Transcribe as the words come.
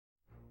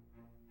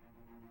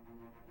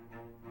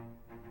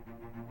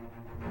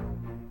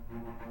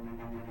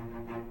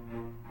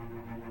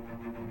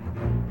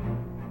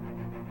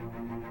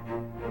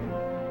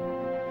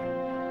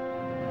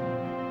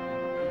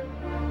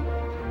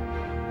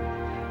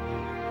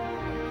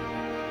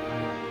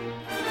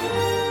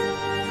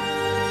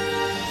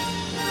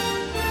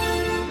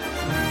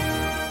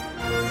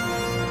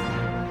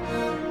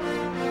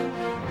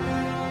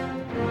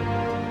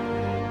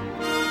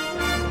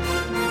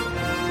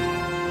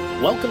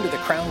Welcome to the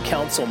Crown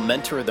Council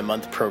Mentor of the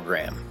Month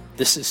program.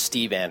 This is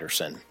Steve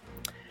Anderson.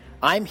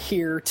 I'm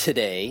here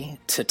today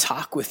to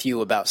talk with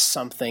you about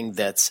something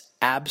that's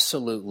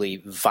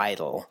absolutely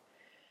vital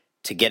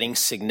to getting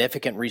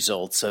significant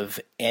results of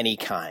any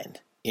kind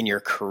in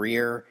your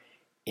career,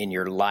 in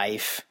your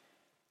life,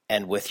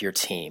 and with your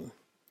team.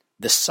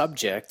 The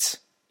subject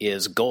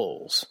is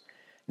goals.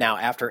 Now,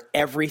 after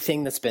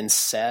everything that's been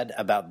said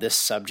about this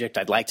subject,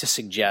 I'd like to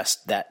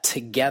suggest that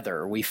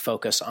together we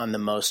focus on the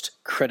most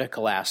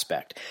critical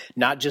aspect,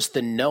 not just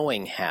the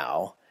knowing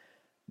how,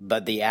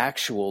 but the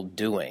actual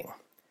doing.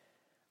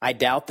 I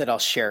doubt that I'll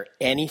share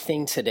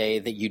anything today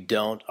that you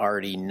don't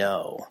already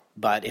know,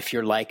 but if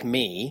you're like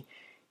me,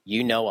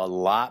 you know a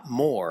lot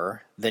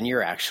more than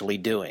you're actually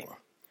doing.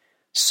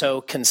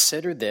 So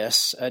consider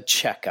this a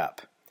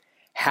checkup.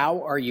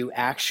 How are you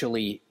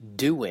actually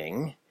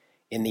doing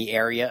in the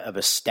area of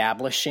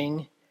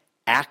establishing,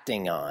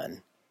 acting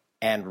on,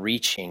 and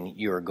reaching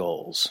your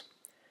goals?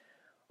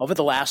 Over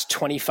the last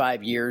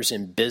 25 years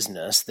in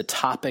business, the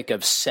topic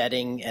of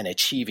setting and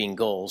achieving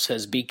goals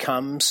has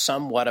become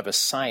somewhat of a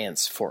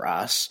science for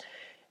us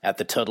at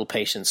the Total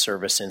Patient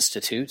Service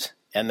Institute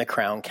and the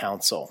Crown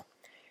Council.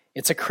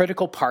 It's a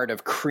critical part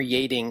of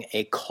creating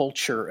a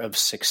culture of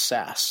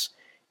success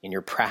in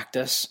your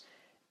practice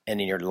and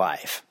in your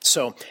life.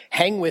 So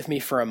hang with me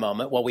for a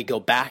moment while we go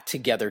back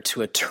together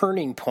to a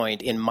turning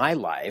point in my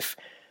life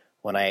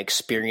when I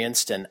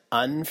experienced an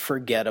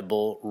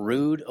unforgettable,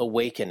 rude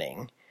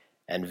awakening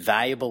and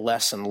valuable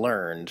lesson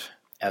learned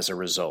as a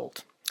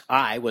result.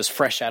 I was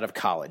fresh out of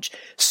college,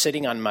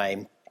 sitting on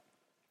my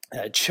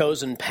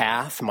chosen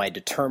path, my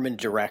determined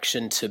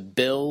direction to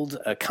build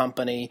a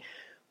company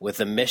with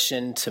a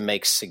mission to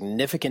make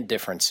significant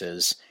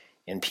differences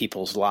in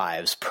people's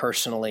lives,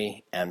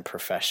 personally and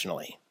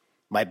professionally.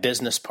 My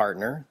business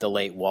partner, the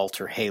late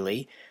Walter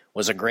Haley,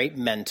 was a great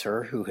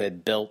mentor who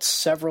had built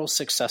several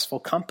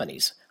successful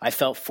companies. I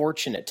felt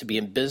fortunate to be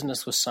in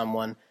business with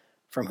someone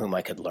from whom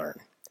I could learn.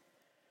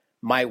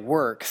 My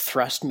work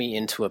thrust me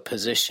into a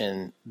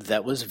position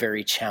that was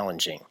very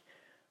challenging.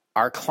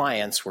 Our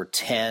clients were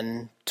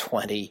 10,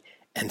 20,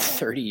 and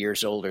 30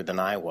 years older than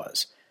I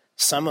was.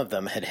 Some of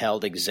them had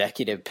held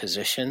executive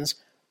positions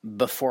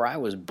before I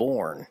was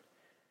born.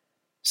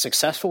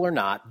 Successful or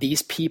not,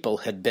 these people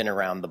had been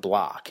around the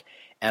block,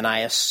 and I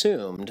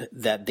assumed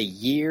that the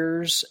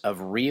years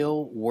of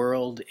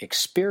real-world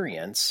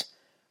experience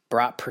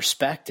brought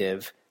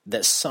perspective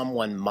that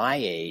someone my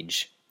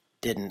age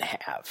didn't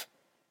have.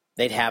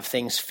 They'd have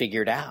things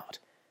figured out.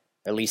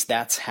 At least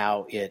that's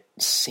how it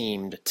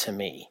seemed to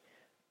me.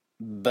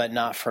 But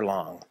not for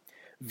long.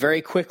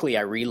 Very quickly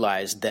I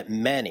realized that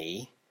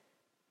many,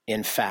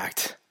 in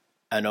fact,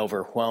 an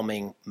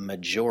overwhelming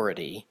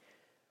majority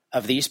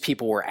of these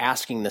people were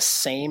asking the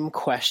same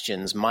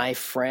questions my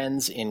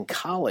friends in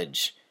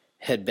college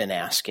had been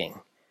asking.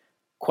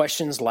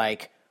 Questions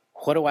like,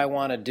 what do I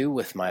want to do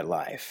with my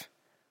life?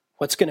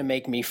 What's going to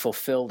make me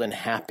fulfilled and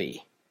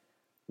happy?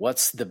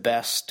 What's the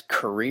best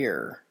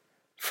career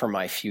for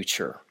my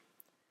future?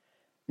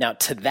 Now,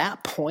 to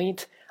that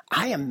point,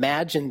 I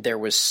imagined there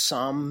was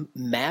some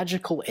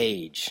magical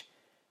age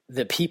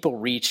that people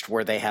reached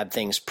where they had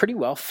things pretty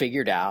well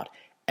figured out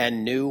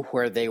and knew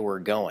where they were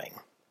going.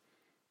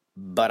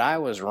 But I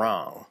was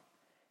wrong,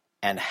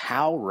 and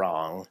how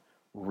wrong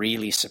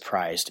really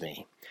surprised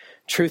me.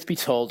 Truth be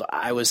told,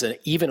 I was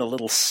even a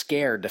little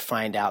scared to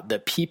find out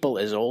that people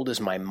as old as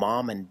my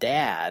mom and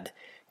dad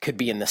could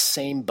be in the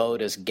same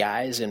boat as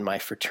guys in my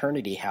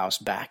fraternity house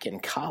back in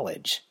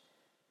college.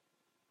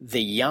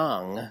 The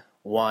young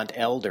want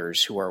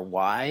elders who are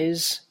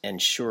wise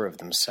and sure of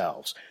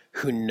themselves,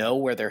 who know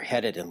where they're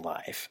headed in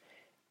life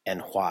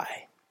and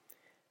why.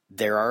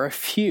 There are a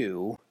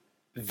few,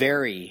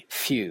 very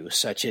few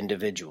such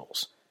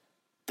individuals.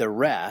 The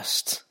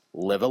rest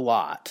live a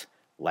lot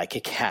like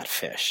a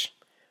catfish.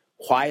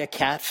 Why a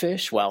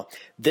catfish? Well,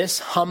 this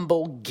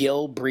humble,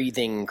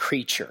 gill-breathing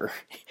creature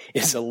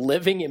is a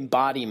living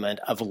embodiment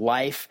of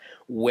life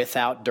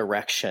without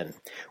direction,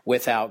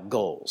 without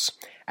goals.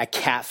 A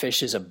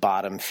catfish is a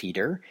bottom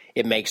feeder.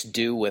 It makes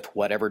do with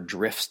whatever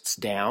drifts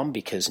down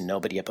because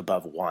nobody up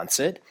above wants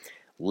it.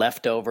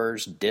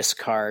 Leftovers,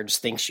 discards,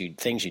 things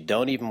you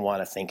don't even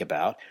want to think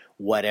about.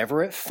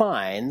 Whatever it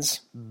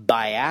finds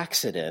by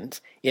accident,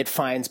 it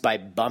finds by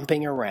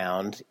bumping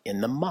around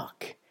in the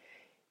muck.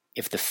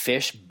 If the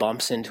fish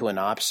bumps into an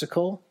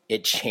obstacle,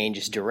 it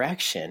changes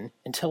direction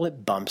until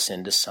it bumps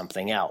into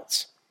something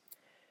else.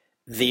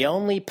 The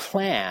only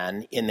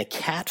plan in the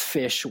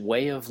catfish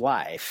way of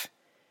life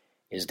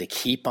is to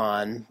keep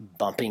on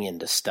bumping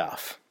into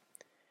stuff.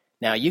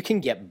 Now, you can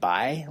get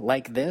by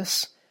like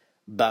this,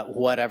 but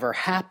whatever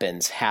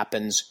happens,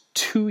 happens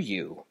to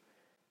you,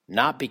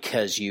 not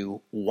because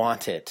you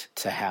want it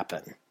to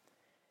happen.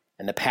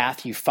 And the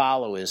path you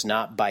follow is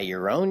not by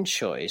your own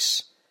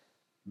choice,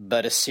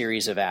 but a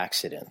series of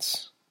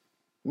accidents.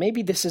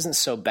 Maybe this isn't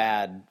so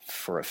bad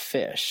for a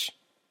fish,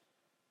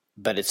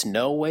 but it's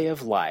no way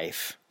of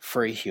life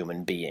for a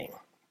human being.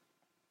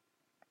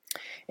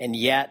 And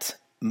yet,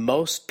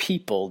 most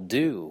people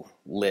do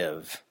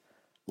live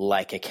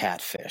like a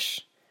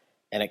catfish,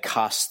 and it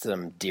costs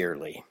them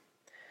dearly.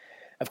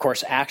 Of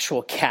course,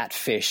 actual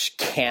catfish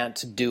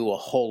can't do a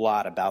whole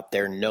lot about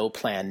their no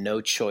plan,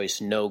 no choice,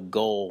 no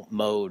goal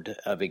mode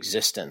of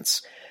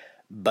existence.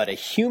 But a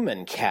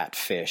human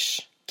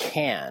catfish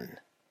can,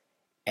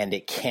 and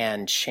it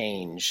can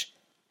change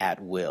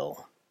at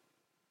will.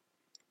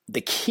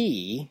 The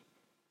key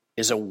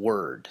is a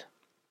word.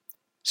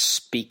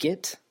 Speak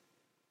it,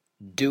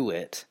 do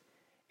it,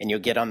 and you'll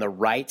get on the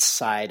right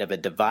side of a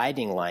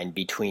dividing line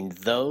between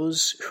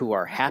those who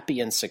are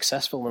happy and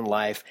successful in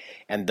life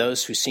and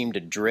those who seem to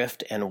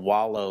drift and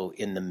wallow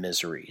in the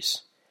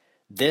miseries.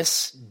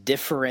 This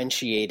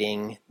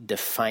differentiating,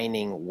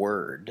 defining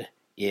word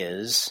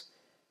is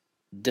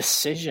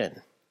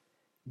decision.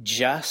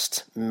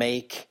 Just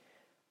make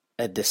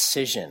a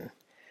decision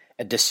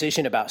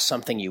about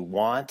something you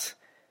want,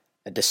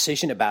 a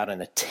decision about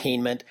an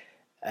attainment,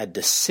 a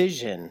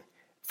decision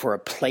for a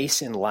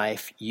place in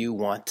life you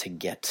want to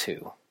get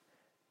to.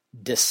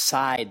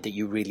 Decide that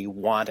you really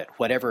want it,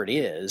 whatever it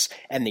is,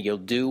 and that you'll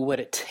do what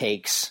it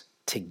takes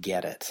to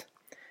get it.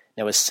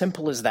 Now, as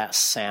simple as that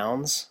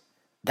sounds,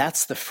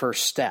 that's the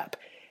first step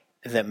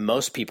that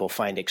most people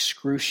find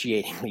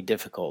excruciatingly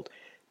difficult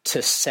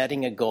to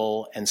setting a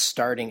goal and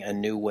starting a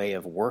new way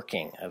of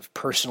working, of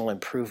personal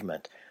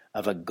improvement,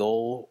 of a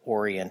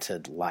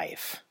goal-oriented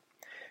life.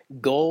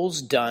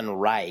 Goals done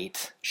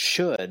right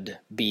should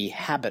be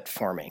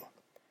habit-forming.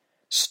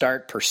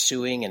 Start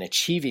pursuing and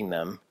achieving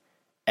them,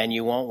 and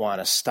you won't want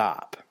to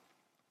stop.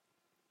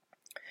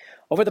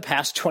 Over the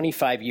past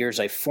 25 years,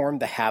 I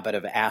formed the habit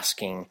of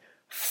asking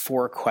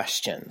 4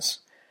 questions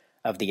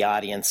of the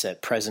audience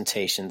at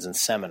presentations and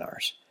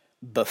seminars.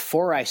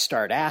 Before I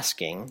start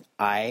asking,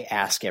 I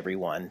ask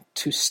everyone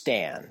to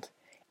stand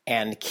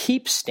and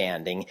keep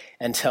standing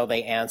until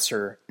they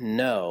answer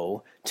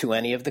no to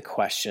any of the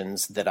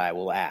questions that I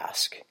will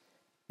ask.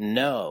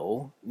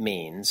 No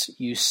means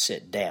you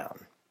sit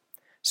down.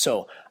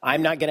 So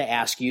I'm not going to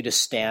ask you to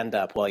stand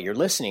up while you're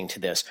listening to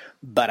this,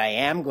 but I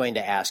am going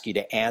to ask you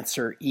to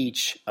answer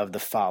each of the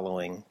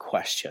following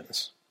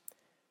questions.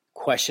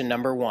 Question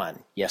number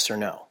 1, yes or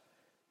no.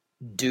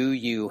 Do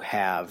you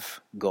have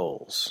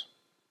goals?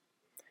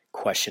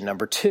 Question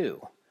number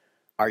 2,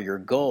 are your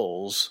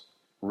goals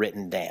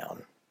written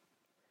down?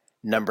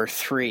 Number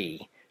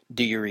 3,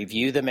 do you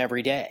review them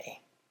every day?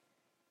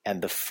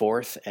 And the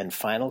 4th and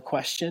final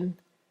question,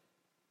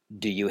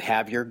 do you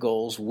have your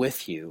goals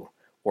with you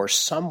or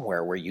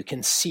somewhere where you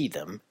can see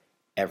them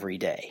every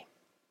day?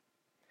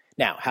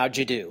 Now, how'd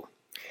you do?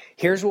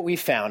 Here's what we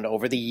found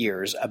over the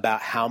years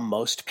about how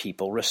most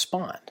people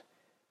respond.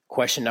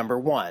 Question number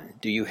 1,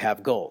 do you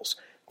have goals?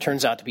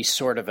 Turns out to be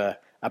sort of a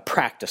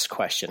practice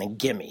question, a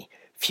gimme.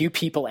 Few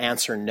people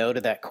answer no to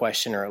that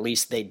question, or at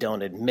least they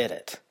don't admit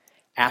it.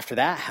 After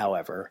that,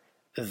 however,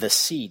 the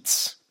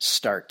seats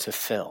start to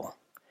fill.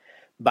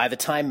 By the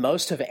time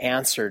most have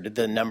answered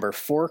the number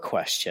 4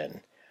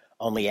 question,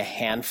 only a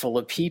handful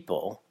of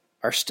people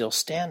are still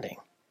standing.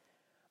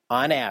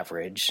 On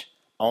average,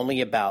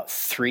 only about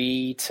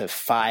 3 to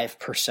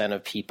 5%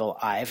 of people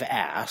I've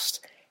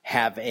asked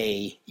have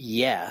a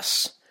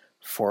yes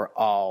for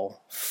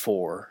all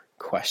 4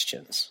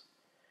 questions.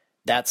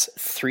 That's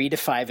 3 to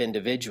 5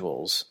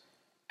 individuals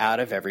out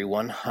of every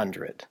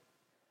 100.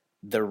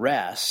 The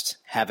rest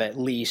have at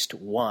least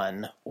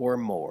 1 or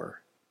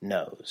more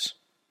no's.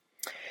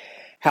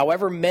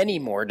 However many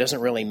more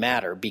doesn't really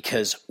matter,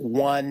 because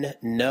 1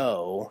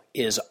 no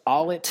is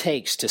all it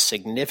takes to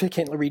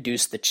significantly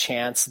reduce the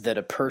chance that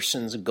a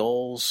person's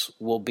goals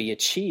will be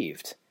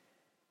achieved,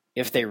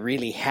 if they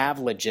really have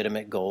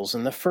legitimate goals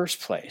in the first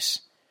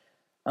place.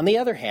 On the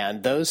other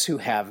hand, those who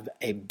have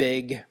a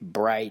big,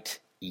 bright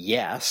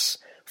yes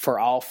for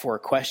all 4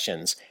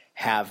 questions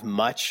have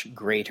much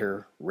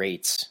greater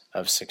rates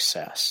of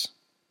success.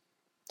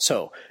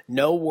 So,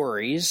 no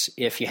worries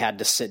if you had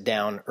to sit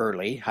down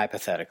early,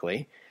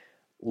 hypothetically.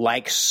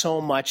 Like so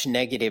much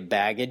negative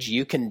baggage,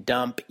 you can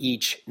dump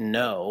each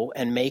no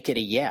and make it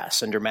a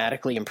yes and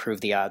dramatically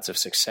improve the odds of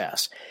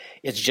success.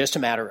 It's just a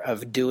matter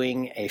of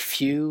doing a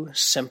few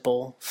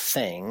simple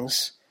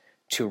things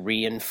to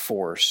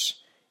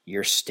reinforce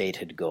your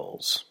stated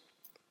goals.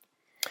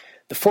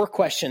 The 4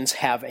 questions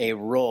have a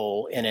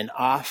role in an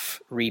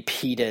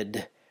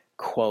oft-repeated,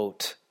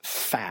 quote,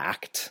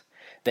 fact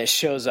that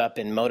shows up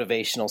in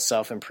motivational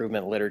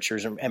self-improvement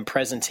literatures and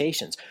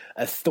presentations.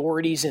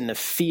 Authorities in the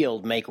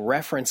field make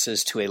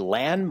references to a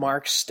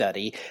landmark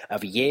study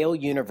of Yale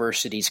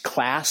University's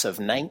class of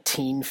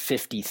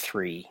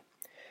 1953.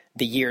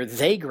 The year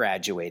they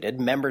graduated,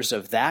 members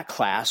of that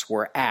class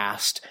were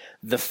asked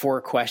the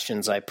 4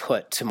 questions I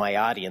put to my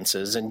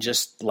audiences, and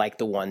just like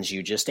the ones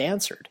you just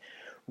answered.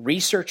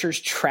 Researchers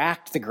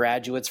tracked the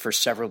graduates for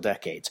several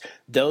decades.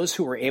 Those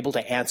who were able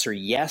to answer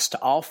yes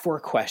to all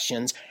 4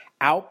 questions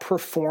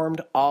outperformed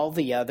all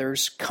the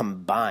others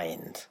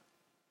combined.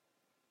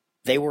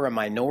 They were a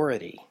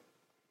minority,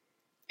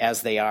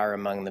 as they are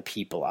among the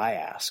people I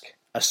ask,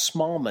 a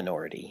small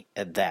minority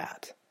at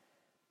that.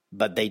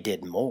 But they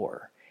did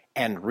more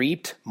and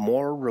reaped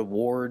more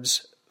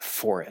rewards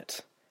for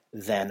it.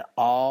 than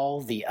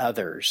all the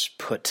others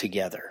put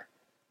together.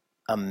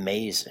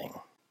 Amazing.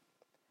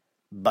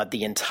 But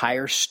the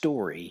entire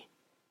story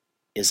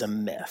is a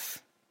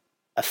myth,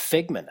 a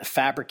figment, a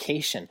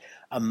fabrication,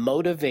 a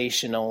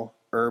motivational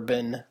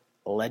urban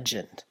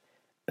legend.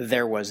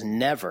 There was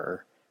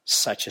never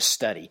such a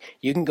study.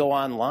 You can go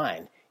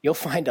online. You'll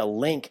find a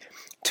link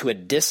to a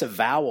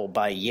disavowal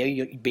by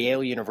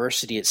Yale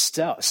University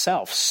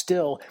itself.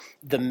 Still,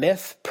 the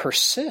myth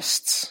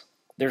persists.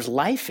 There's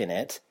life in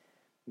it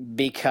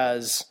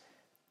because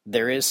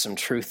there is some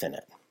truth in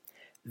it.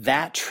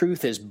 That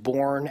truth is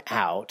borne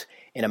out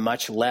in a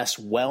much less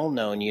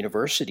well-known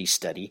university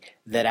study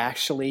that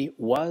actually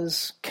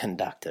was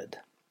conducted.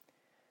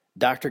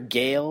 Dr.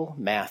 Gail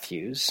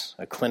Matthews,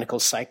 a clinical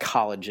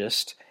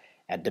psychologist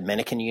at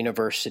Dominican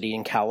University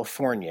in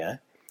California,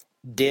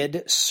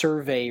 did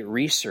survey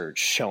research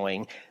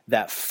showing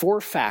that 4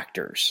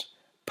 factors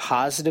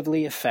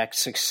positively affect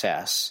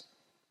success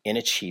in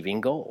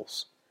achieving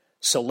goals.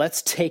 So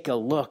let's take a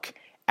look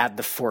at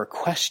the 4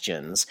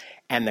 questions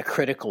and the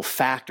critical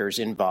factors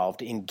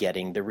involved in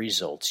getting the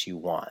results you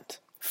want.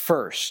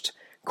 First,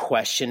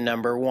 question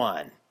number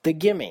 1, the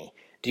gimme.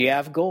 Do you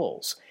have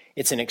goals?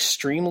 It's an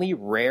extremely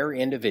rare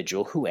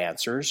individual who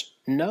answers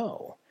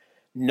no.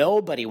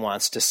 Nobody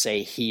wants to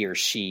say he or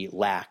she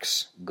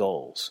lacks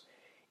goals.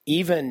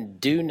 Even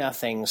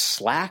do-nothing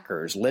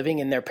slackers living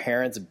in their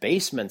parents'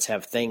 basements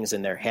have things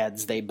in their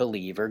heads they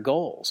believe are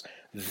goals,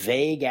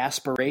 vague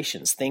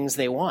aspirations, things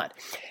they want,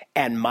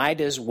 and might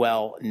as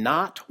well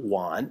not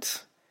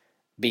want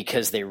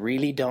because they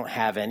really don't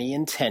have any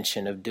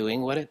intention of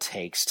doing what it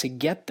takes to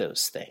get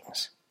those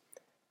things.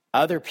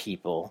 Other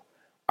people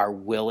are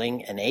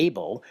willing and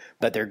able,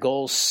 but their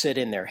goals sit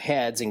in their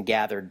heads and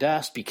gather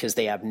dust because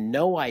they have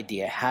no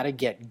idea how to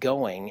get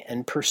going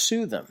and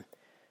pursue them.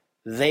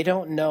 They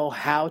don't know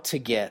how to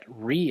get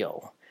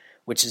real,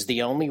 which is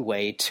the only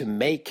way to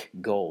make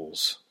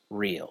goals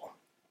real.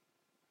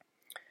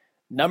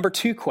 Number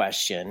 2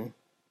 question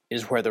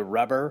is where the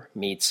rubber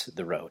meets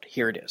the road.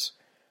 Here it is.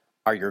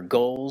 Are your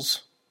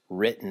goals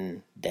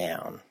written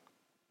down?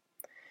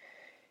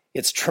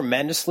 It's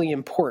tremendously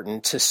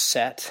important to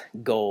set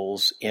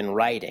goals in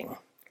writing.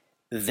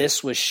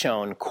 This was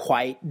shown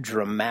quite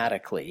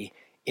dramatically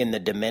in the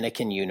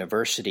Dominican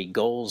University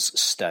goals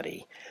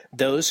study.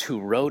 Those who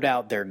wrote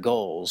out their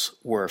goals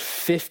were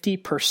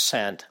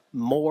 50%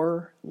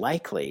 more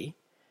likely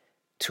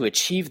to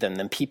achieve them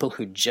than people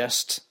who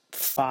just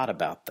thought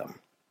about them.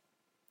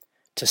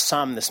 To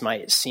some, this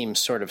might seem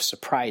sort of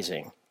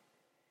surprising.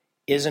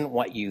 Isn't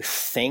what you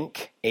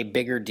think a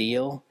bigger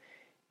deal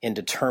in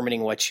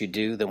determining what you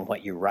do than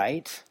what you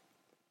write?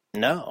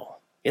 No,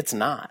 it's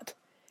not.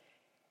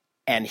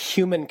 And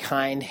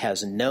humankind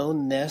has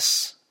known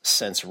this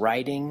since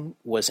writing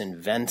was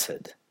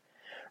invented.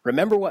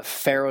 Remember what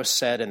Pharaoh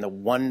said in the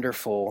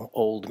wonderful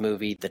old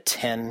movie, The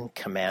 10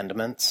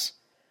 Commandments?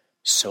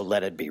 So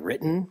let it be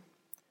written,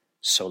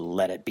 so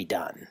let it be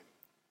done.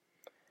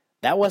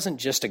 That wasn't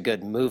just a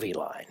good movie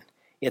line.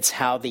 It's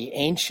how the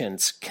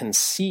ancients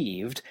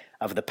conceived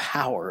of the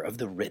power of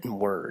the written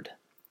word.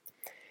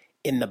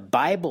 In the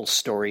Bible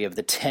story of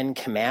the 10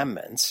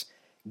 Commandments,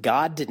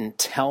 God didn't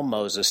tell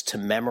Moses to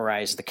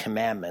memorize the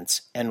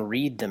commandments and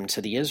read them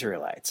to the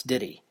Israelites,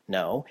 did he?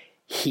 No,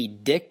 he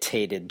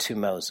dictated to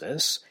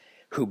Moses,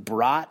 who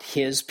brought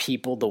his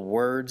people the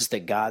words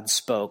that God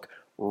spoke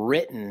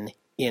written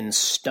in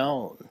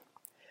stone,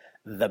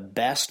 the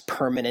best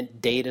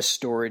permanent data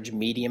storage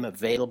medium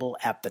available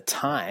at the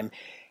time,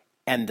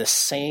 and the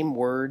same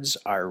words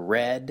are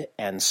read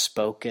and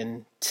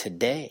spoken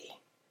today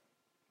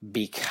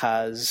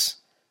because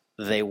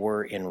they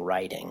were in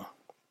writing.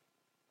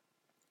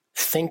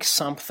 Think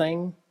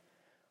something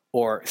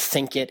or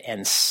think it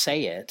and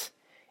say it,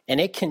 and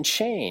it can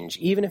change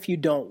even if you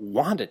don't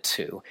want it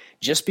to,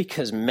 just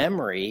because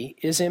memory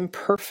is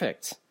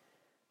imperfect.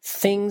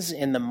 Things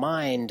in the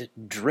mind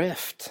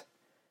drift,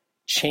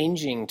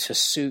 changing to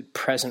suit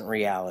present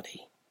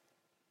reality.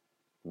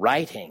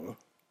 Writing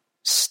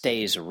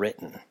stays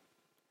written.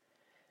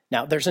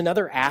 Now, there's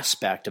another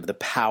aspect of the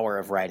power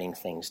of writing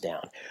things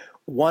down.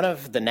 One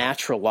of the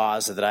natural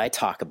laws that I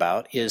talk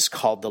about is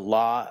called the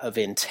law of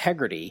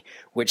integrity,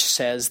 which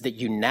says that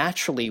you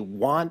naturally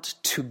want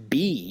to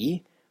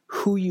be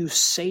who you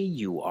say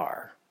you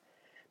are.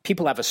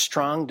 People have a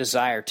strong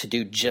desire to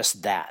do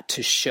just that,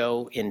 to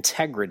show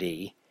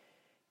integrity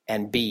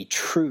and be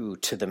true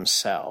to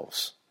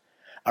themselves.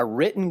 A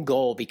written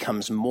goal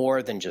becomes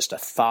more than just a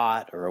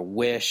thought or a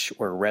wish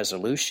or a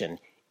resolution.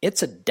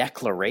 It's a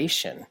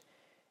declaration,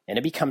 and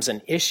it becomes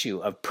an issue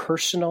of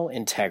personal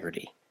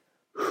integrity.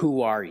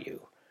 Who are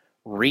you?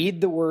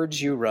 Read the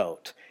words you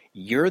wrote.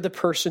 You're the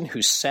person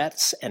who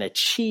sets and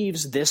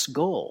achieves this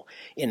goal.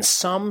 In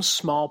some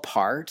small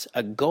part,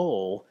 a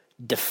goal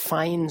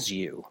defines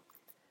you.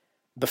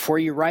 Before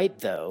you write,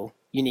 though,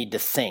 you need to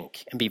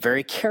think and be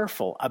very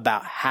careful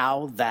about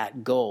how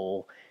that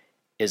goal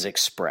is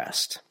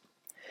expressed.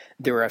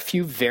 There are a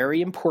few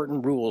very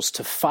important rules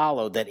to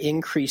follow that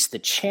increase the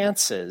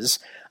chances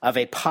of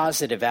a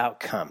positive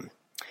outcome.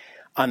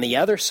 On the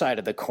other side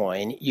of the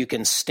coin, you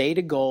can state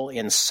a goal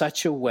in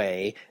such a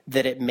way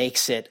that it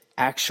makes it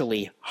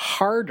actually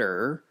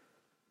harder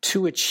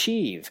to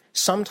achieve,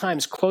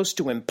 sometimes close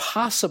to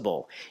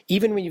impossible,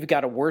 even when you've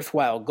got a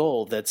worthwhile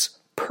goal that's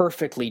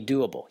perfectly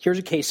doable. Here's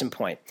a case in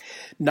point.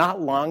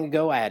 Not long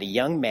ago, I had a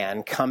young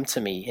man come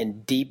to me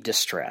in deep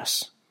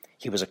distress.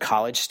 He was a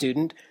college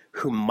student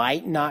who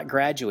might not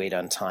graduate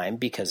on time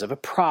because of a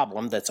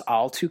problem that's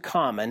all too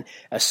common,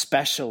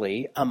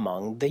 especially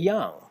among the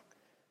young.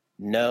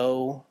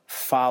 No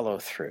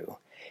follow-through.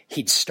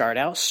 He'd start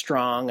out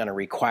strong on a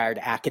required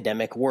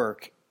academic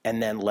work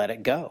and then let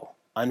it go,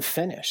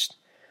 unfinished.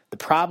 The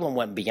problem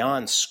went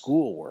beyond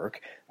schoolwork.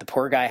 The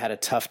poor guy had a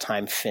tough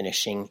time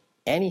finishing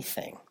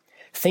anything.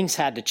 Things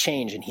had to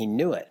change, and he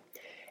knew it.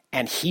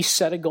 And he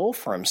set a goal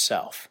for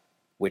himself,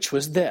 which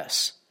was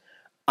this: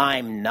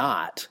 I'm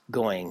not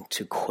going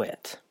to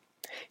quit.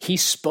 He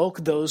spoke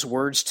those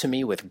words to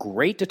me with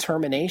great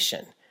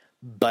determination,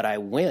 but I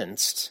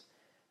winced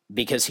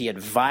because he had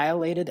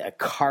violated a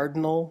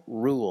cardinal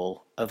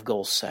rule of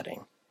goal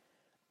setting.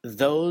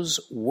 Those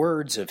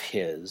words of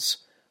his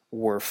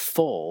were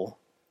full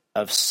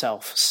of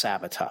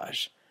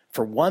self-sabotage.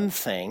 For one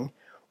thing,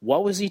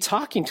 what was he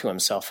talking to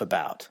himself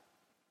about?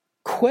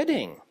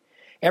 Quitting.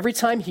 Every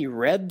time he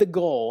read the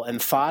goal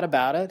and thought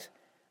about it,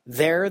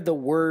 there the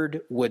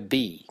word would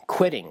be: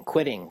 quitting,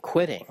 quitting,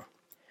 quitting.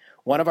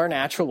 One of our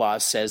natural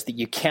laws says that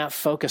you can't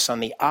focus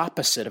on the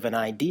opposite of an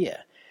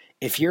idea.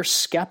 If you're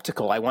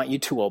skeptical, I want you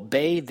to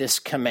obey this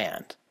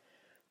command.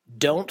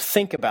 Don't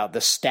think about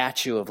the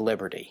Statue of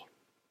Liberty.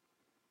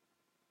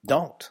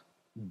 Don't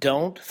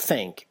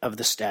think of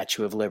the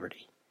Statue of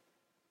Liberty.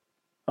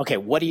 Okay,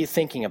 what are you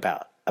thinking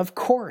about? Of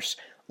course,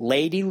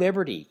 Lady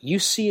Liberty. You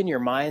see in your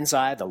mind's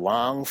eye the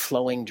long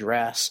flowing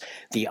dress,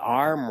 the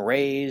arm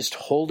raised,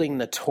 holding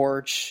the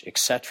torch,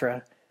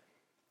 etc.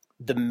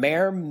 The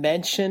mere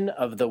mention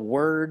of the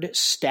word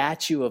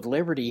Statue of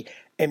Liberty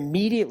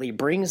immediately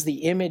brings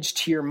the image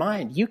to your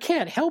mind. You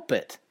can't help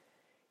it.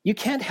 You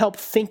can't help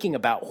thinking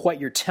about what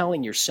you're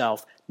telling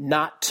yourself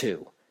not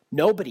to.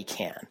 Nobody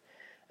can.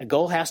 A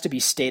goal has to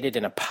be stated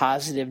in a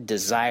positive,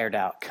 desired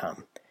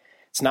outcome.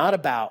 It's not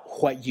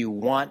about what you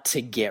want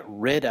to get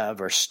rid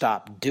of or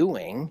stop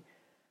doing,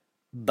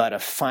 but a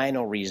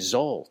final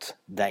result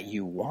that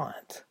you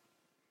want.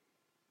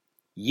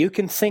 You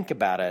can think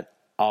about it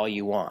all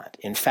you want.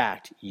 In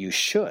fact, you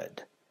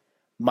should.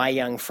 My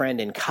young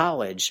friend in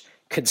college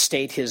could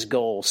state his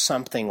goal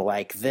something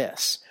like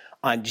this: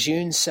 on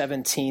June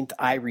 17th,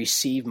 I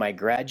received my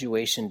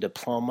graduation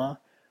diploma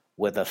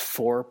with a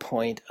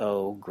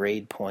 4.0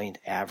 grade point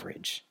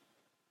average.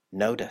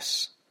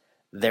 Notice,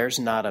 there's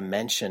not a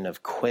mention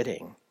of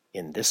quitting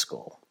in this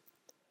goal.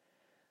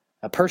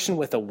 A person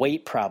with a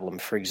weight problem,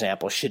 for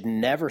example, should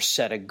never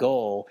set a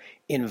goal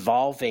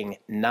involving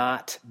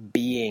not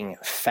being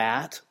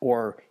fat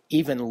or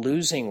even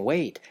losing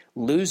weight.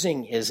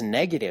 Losing is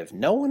negative.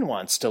 No one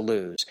wants to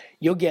lose.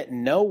 You'll get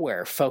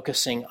nowhere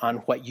focusing on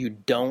what you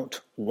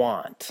don't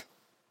want.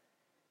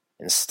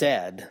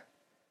 Instead,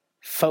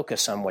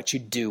 focus on what you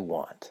do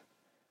want.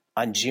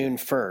 On June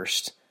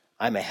 1st,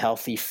 I'm a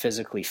healthy,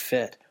 physically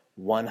fit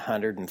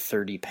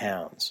 130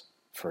 pounds,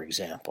 for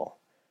example.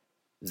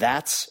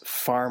 That's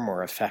far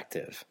more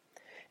effective.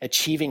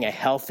 Achieving a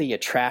healthy,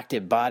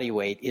 attractive body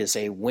weight is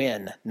a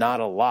win, not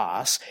a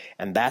loss,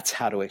 and that's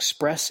how to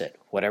express it.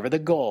 Whatever the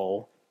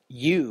goal,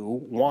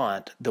 you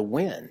want the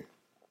win.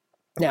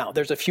 Now,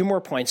 there's a few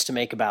more points to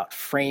make about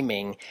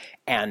framing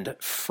and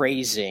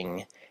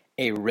phrasing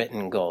a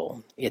written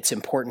goal. It's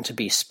important to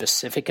be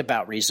specific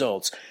about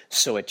results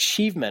so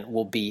achievement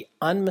will be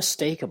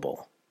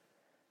unmistakable.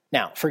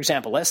 Now, for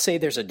example, let's say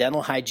there's a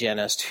dental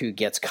hygienist who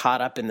gets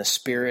caught up in the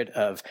spirit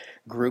of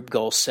group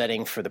goal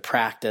setting for the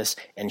practice,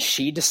 and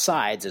she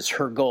decides it's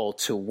her goal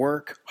to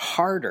work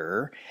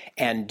harder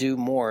and do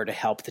more to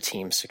help the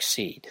team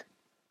succeed.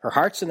 Her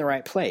heart's in the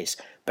right place,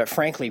 but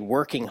frankly,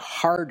 working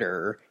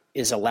harder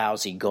is a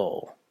lousy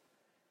goal.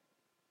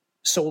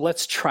 So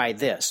let's try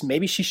this.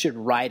 Maybe she should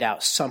write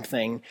out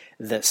something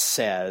that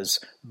says,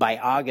 by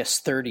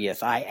August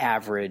 30th, I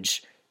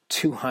average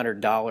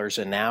 $200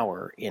 an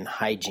hour in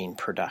hygiene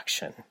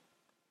production.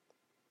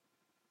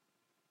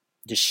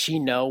 Does she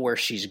know where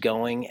she's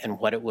going and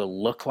what it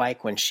will look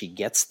like when she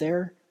gets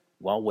there?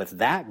 Well, with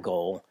that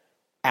goal,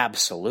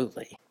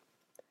 absolutely.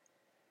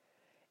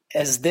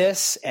 As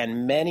this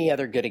and many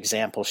other good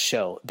examples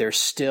show, there's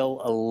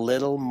still a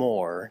little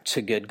more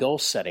to good goal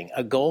setting.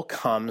 A goal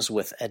comes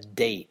with a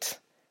date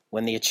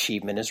when the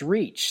achievement is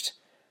reached.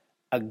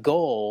 A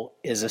goal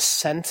is a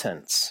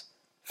sentence,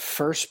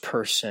 first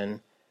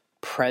person,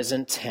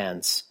 present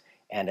tense,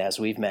 and as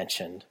we've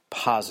mentioned,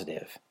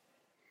 positive.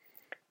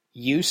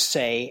 You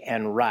say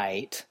and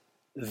write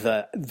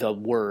the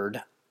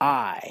word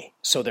I,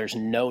 so there's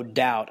no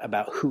doubt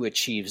about who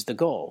achieves the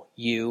goal,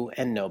 you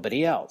and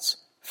nobody else.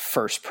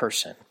 First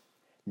person.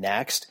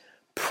 Next,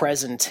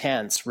 present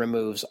tense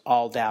removes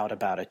all doubt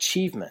about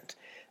achievement.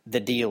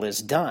 The deal is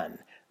done.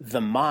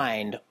 The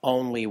mind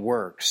only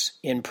works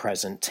in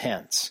present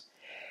tense.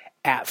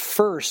 At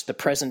first, the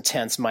present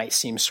tense might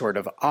seem sort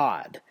of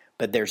odd,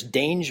 but there's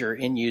danger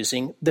in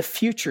using the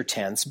future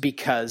tense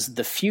because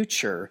the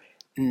future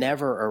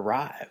never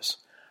arrives.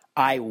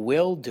 I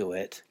will do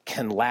it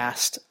can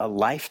last a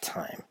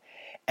lifetime,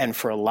 and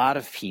for a lot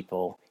of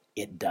people,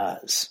 it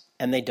does,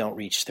 and they don't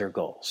reach their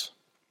goals.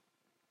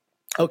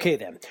 Okay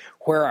then,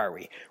 where are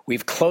we?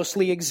 We've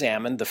closely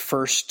examined the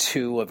first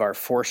two of our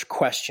 4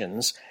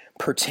 questions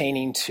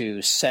pertaining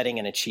to setting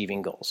and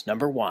achieving goals.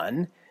 Number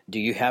 1, do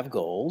you have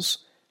goals?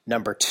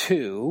 Number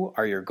 2,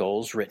 are your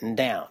goals written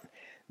down?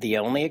 The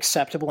only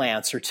acceptable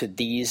answer to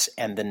these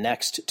and the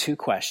next 2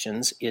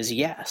 questions is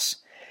yes.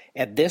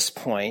 At this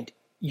point,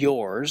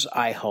 yours,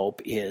 I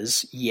hope,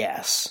 is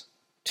yes,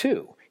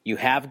 too. You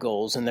have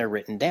goals and they're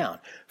written down.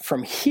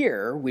 From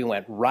here, we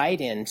went right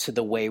into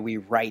the way we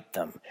write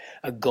them.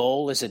 A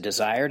goal is a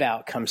desired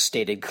outcome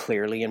stated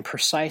clearly and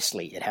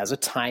precisely. It has a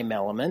time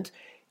element.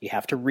 You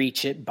have to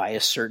reach it by a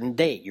certain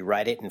date. You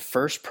write it in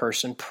first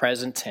person,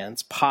 present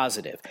tense,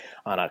 positive.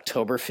 On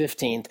October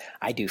 15th,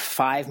 I do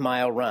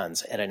 5-mile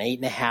runs at an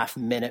 8.5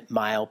 minute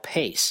mile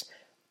pace.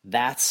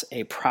 That's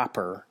a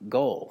proper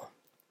goal.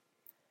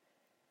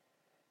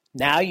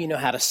 Now you know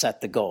how to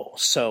set the goal.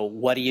 So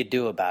what do you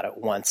do about it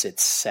once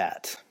it's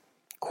set?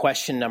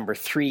 Question number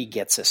 3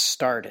 gets us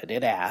started.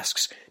 It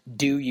asks,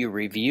 do you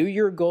review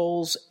your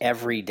goals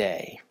every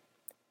day?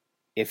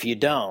 If you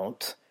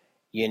don't,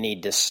 you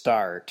need to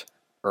start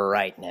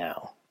right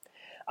now.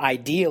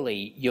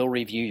 Ideally, you'll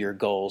review your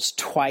goals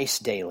twice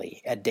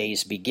daily, at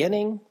day's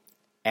beginning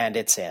and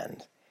its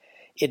end.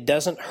 It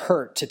doesn't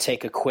hurt to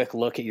take a quick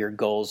look at your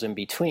goals in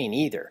between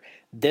either.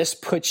 This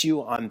puts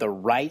you on the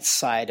right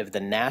side of the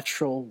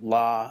natural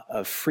law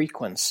of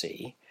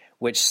frequency,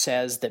 which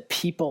says that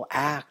people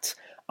act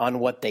on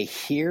what they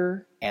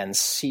hear and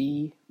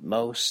see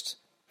most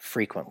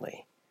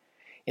frequently.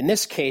 In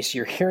this case,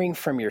 you're hearing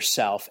from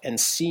yourself and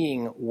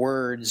seeing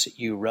words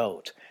you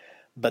wrote,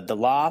 but the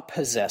law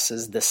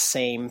possesses the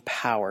same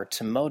power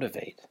to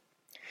motivate.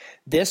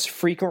 This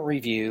frequent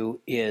review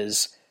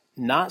is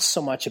not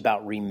so much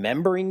about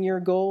remembering your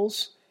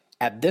goals.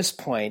 At this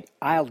point,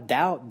 I'll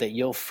doubt that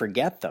you'll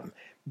forget them,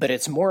 but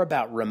it's more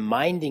about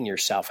reminding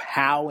yourself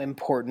how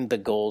important the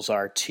goals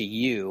are to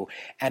you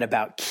and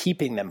about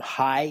keeping them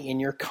high in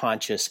your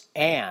conscious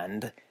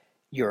and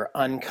your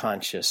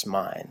unconscious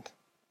mind.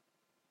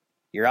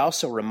 You're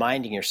also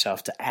reminding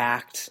yourself to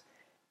act,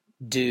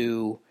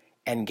 do,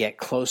 and get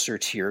closer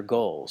to your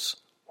goals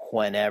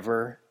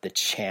whenever the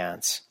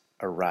chance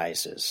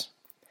arises.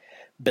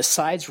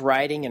 Besides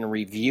writing and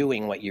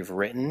reviewing what you've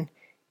written,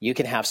 you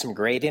can have some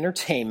great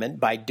entertainment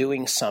by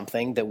doing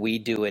something that we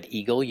do at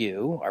Eagle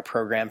U, our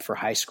program for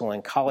high school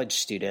and college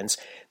students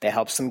that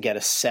helps them get a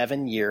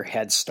 7-year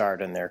head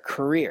start in their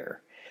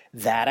career.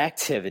 That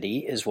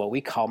activity is what we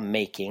call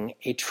making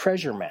a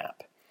treasure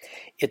map.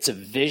 It's a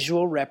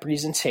visual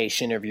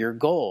representation of your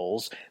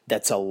goals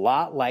that's a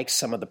lot like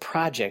some of the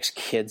projects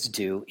kids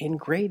do in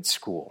grade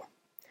school.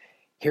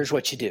 Here's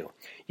what you do.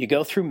 You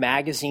go through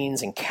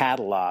magazines and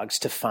catalogs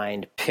to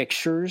find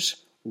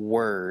pictures,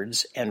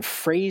 words, and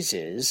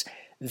phrases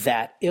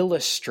that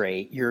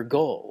illustrate your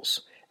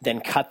goals.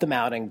 Then cut them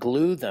out and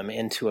glue them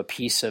onto a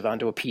piece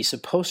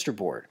of poster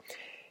board.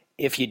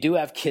 If you do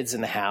have kids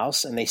in the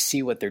house and they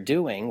see what you're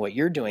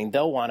doing,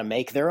 they'll want to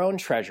make their own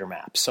treasure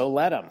map. So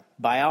let them.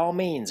 By all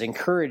means,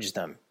 encourage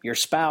them. Your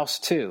spouse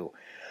too.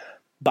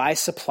 Buy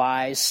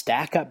supplies,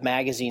 stack up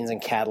magazines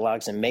and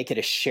catalogs, and make it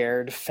a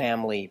shared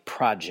family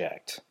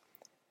project.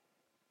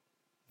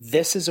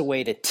 This is a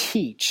way to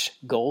teach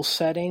goal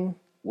setting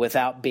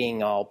without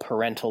being all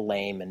parental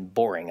lame and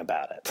boring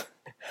about it.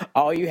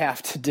 All you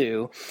have to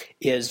do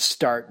is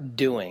start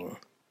doing.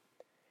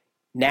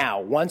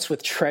 Now, once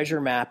with Treasure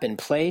Map in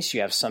place,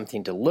 you have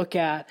something to look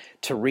at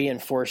to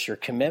reinforce your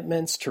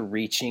commitments to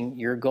reaching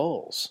your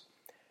goals.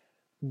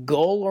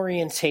 Goal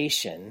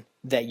orientation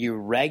that you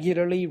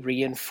regularly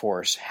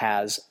reinforce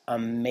has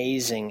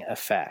amazing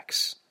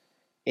effects.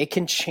 It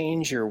can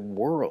change your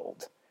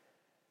world.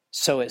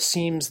 So it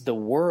seems the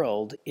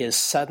world is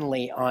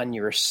suddenly on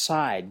your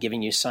side,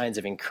 giving you signs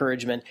of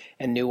encouragement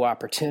and new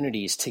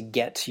opportunities to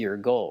get to your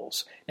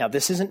goals. Now,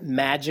 this isn't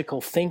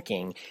magical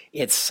thinking,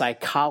 it's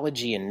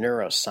psychology and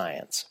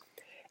neuroscience.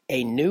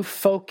 A new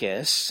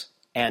focus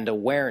and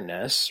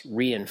awareness,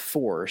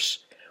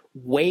 reinforce,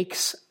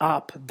 wakes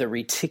up the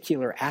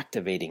reticular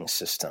activating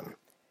system.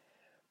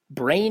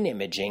 Brain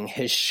imaging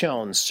has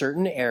shown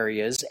certain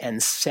areas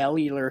and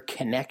cellular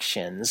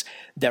connections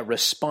that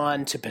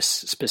respond to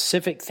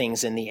specific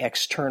things in the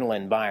external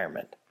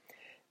environment.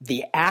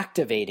 The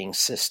activating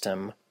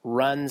system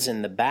runs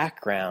in the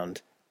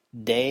background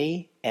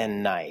day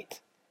and night.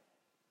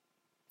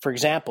 For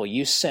example,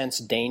 you sense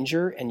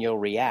danger and you'll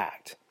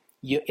react.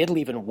 It'll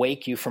even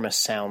wake you from a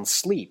sound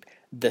sleep.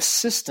 The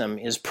system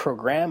is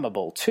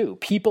programmable too.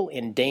 People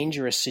in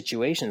dangerous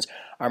situations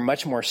are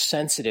much more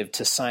sensitive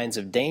to signs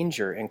of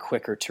danger and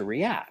quicker to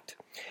react.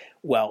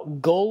 Well,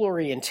 goal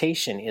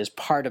orientation is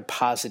part of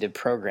positive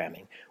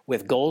programming.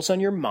 With goals on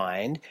your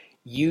mind,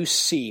 you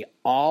see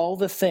all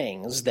the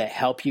things that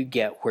help you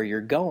get where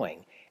you're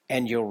going,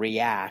 and you'll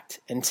react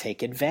and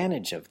take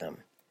advantage of them.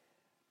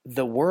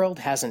 The world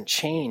hasn't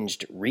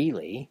changed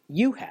really.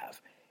 You have,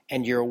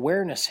 and your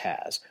awareness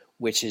has,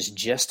 which is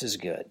just as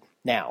good.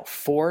 Now,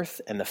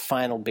 fourth and the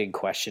final big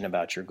question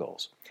about your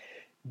goals.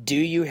 Do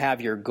you have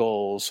your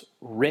goals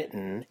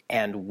written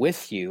and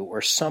with you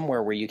or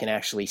somewhere where you can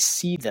actually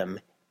see them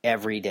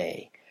every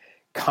day?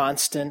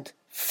 Constant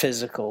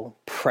physical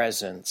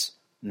presence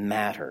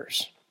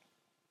matters.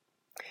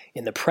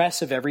 In the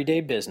press of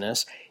everyday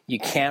business, you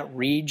can't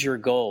read your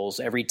goals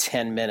every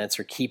 10 minutes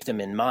or keep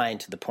them in mind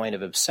to the point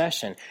of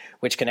obsession,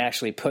 which can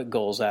actually put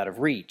goals out of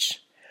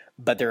reach.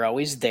 But they're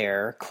always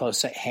there,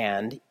 close at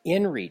hand,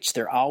 in reach.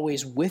 They're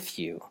always with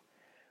you.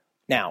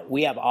 Now,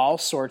 we have all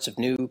sorts of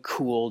new,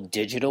 cool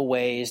digital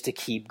ways to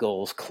keep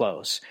goals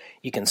close.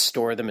 You can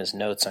store them as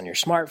notes on your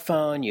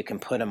smartphone. You can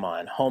put them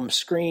on home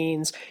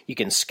screens. You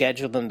can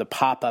schedule them to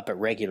pop up at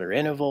regular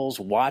intervals.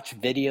 Watch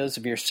videos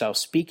of yourself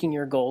speaking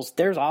your goals.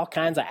 There's all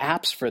kinds of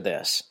apps for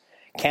this.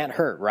 Can't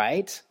hurt,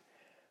 right?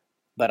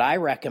 But I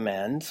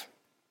recommend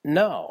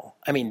no.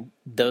 I mean,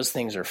 those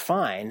things are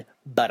fine,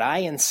 but I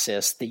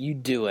insist that you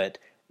do it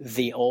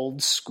the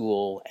old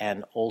school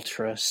and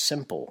ultra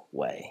simple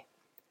way.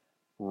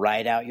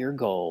 Write out your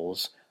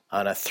goals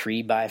on a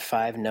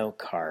 3x5 note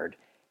card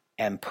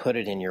and put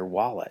it in your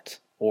wallet.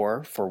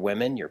 Or for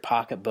women, your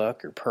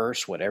pocketbook or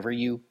purse, whatever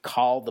you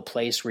call the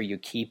place where you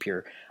keep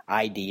your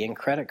ID and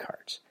credit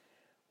cards,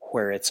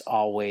 where it's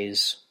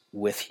always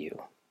with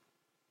you.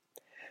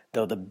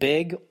 Though the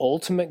big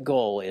ultimate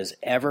goal is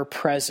ever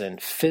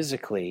present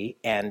physically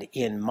and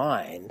in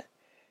mind,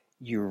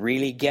 you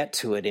really get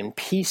to it in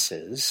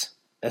pieces,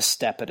 a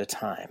step at a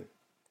time.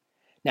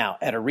 Now,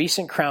 at a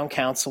recent Crown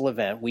Council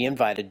event, we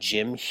invited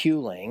Jim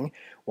Hewling,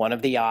 one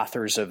of the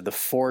authors of The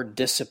 4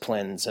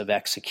 Disciplines of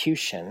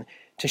Execution,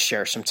 to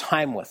share some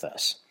time with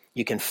us.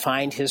 You can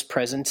find his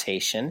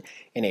presentation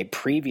in a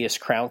previous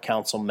Crown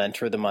Council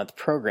Mentor of the Month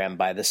program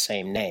by the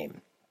same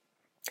name.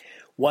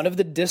 One of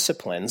the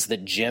disciplines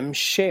that Jim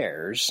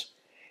shares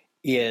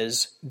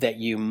is that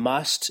you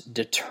must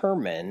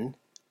determine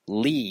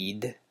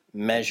lead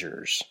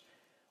measures,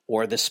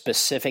 or the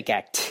specific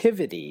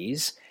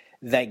activities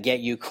that get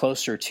you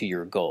closer to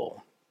your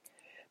goal.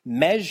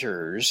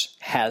 Measures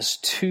has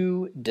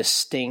 2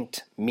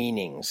 distinct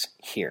meanings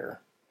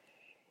here.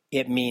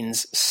 It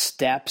means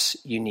steps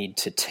you need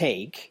to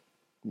take,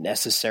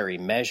 necessary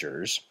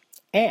measures,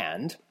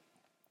 and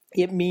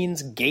it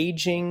means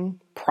gauging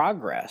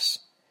progress.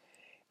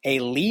 A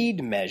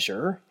lead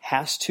measure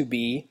has to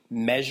be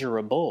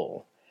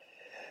measurable.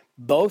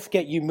 Both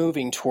get you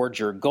moving towards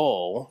your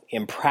goal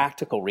in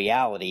practical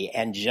reality,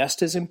 and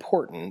just as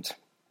important,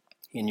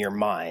 in your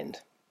mind.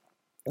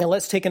 Now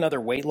let's take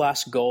another weight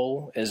loss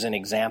goal as an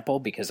example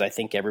because I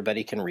think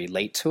everybody can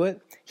relate to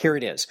it. Here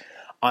it is.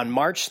 On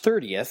March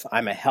 30th,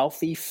 I'm a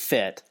healthy,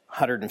 fit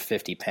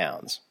 150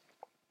 pounds.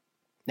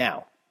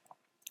 Now,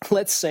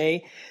 let's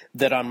say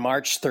that on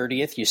March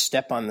 30th you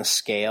step on the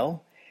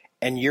scale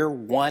and you're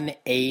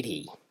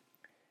 180.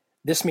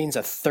 This means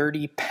a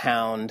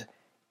 30-pound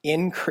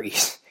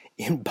increase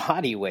in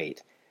body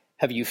weight.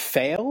 Have you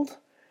failed?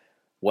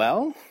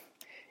 Well,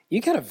 you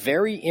got a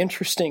very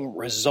interesting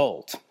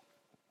result.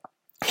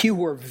 You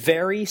were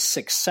very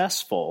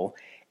successful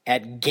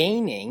at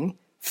gaining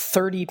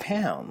 30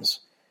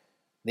 pounds.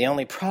 The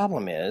only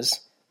problem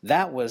is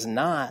that was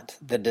not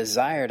the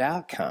desired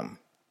outcome.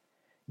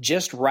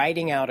 Just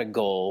writing out a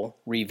goal,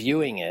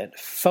 reviewing it,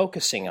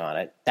 focusing on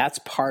it, that's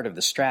part of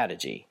the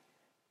strategy.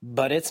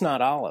 But it's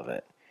not all of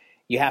it.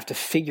 You have to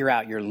figure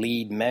out your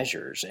lead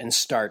measures and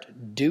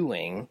start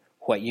doing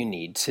what you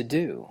need to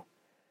do.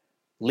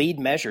 Lead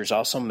measures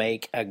also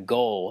make a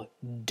goal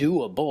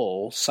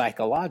doable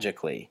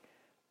psychologically.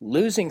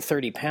 Losing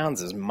 30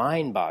 pounds is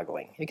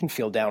mind-boggling. It can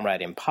feel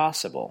downright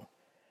impossible.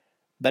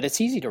 But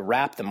it's easy to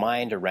wrap the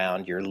mind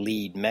around your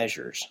lead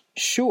measures.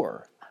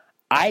 Sure,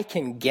 I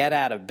can get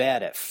out of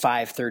bed at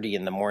 5:30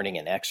 in the morning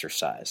and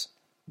exercise.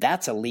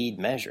 That's a lead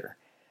measure.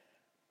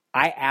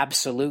 I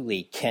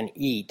absolutely can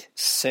eat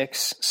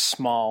 6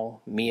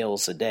 small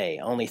meals a day,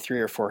 only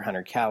 300 or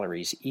 400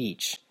 calories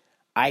each.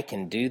 I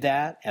can do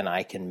that, and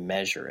I can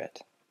measure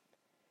it.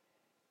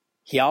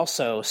 He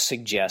also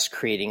suggests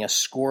creating a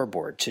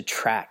scoreboard to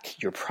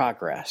track your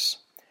progress.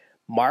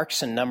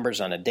 Marks and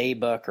numbers on a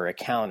daybook or a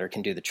calendar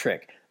can do the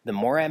trick. The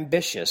more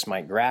ambitious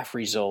might graph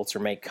results or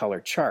make color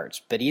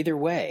charts, but either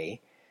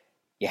way,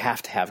 you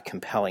have to have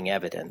compelling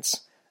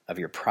evidence of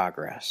your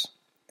progress.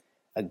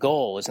 A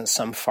goal isn't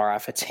some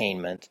far-off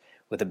attainment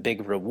with a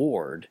big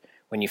reward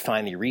when you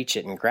finally reach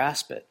it and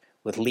grasp it.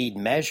 With lead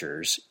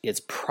measures,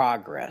 it's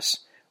progress,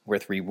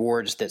 with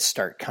rewards that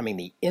start coming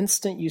the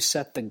instant you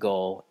set the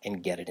goal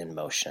and get it in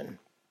motion.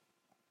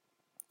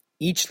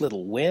 Each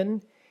little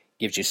win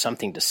gives you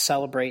something to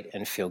celebrate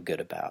and feel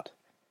good about,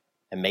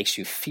 and makes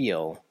you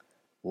feel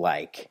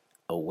like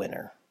a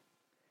winner.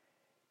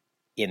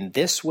 In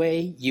this way,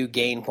 you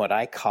gain what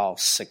I call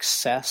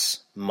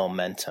success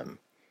momentum.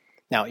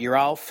 Now, you're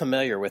all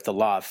familiar with the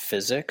law of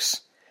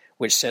physics,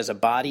 which says a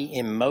body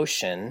in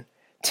motion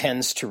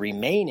tends to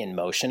remain in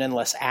motion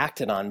unless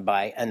acted on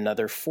by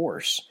another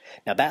force.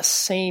 Now, that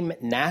same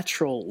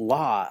natural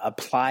law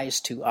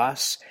applies to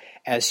us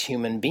as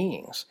human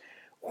beings.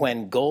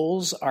 When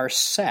goals are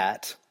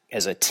set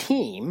as a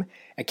team,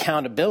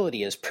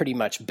 accountability is pretty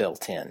much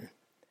built in.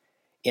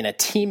 In a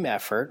team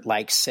effort,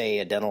 like, say,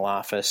 a dental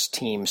office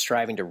team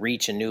striving to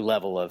reach a new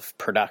level of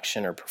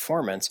production or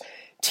performance,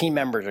 team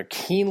members are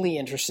keenly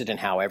interested in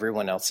how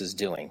everyone else is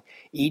doing.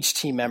 Each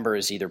team member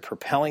is either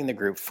propelling the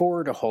group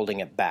forward or holding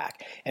it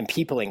back, and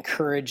people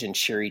encourage and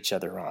cheer each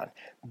other on.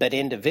 But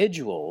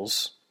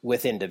individuals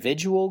with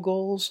individual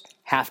goals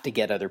have to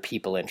get other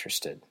people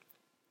interested.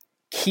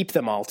 Keep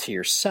them all to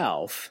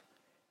yourself,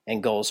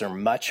 and goals are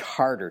much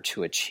harder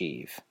to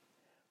achieve.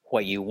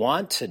 What you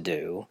want to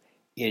do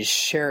is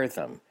share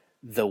them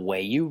the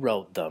way you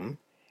wrote them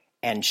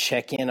and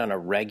check in on a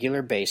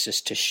regular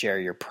basis to share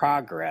your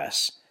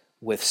progress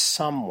with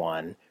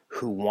someone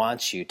who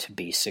wants you to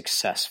be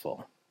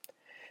successful.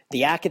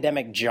 The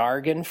academic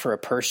jargon for a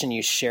person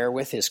you share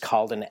with is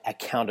called an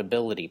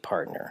accountability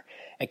partner.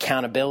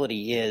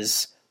 Accountability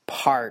is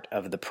part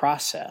of the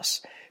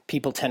process.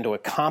 People tend to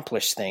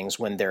accomplish things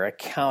when they're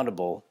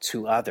accountable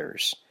to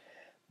others.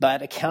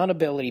 But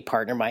accountability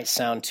partner might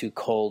sound too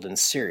cold and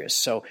serious,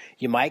 so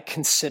you might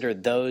consider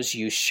those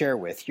you share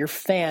with, your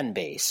fan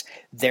base,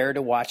 there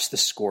to watch the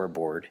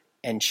scoreboard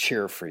and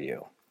cheer for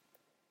you.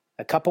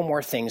 A couple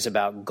more things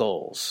about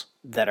goals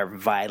that are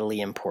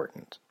vitally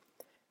important.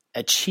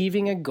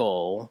 Achieving a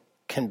goal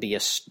can be a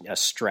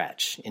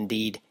stretch.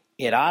 Indeed,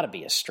 it ought to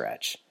be a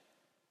stretch,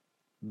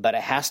 but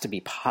it has to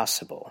be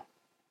possible.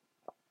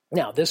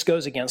 Now, this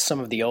goes against some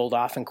of the old,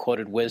 often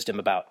quoted wisdom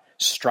about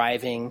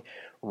striving,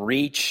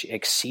 reach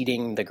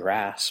exceeding the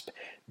grasp,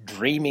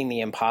 dreaming the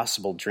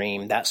impossible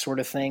dream, that sort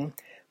of thing.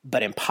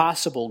 But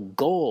impossible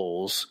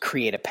goals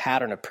create a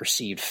pattern of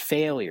perceived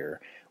failure,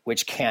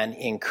 which can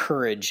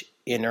encourage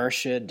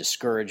inertia,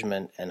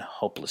 discouragement, and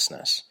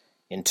hopelessness.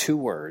 In 2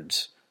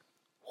 words,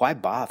 why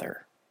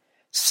bother?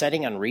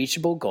 Setting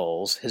unreachable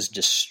goals has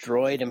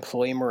destroyed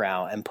employee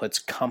morale and puts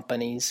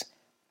companies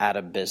out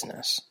of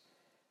business.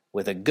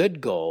 With a good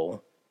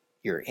goal,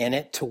 you're in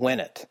it to win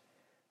it.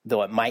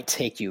 Though it might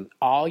take you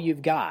all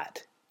you've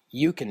got,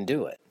 you can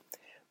do it.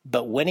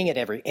 But winning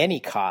at any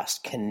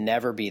cost can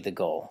never be the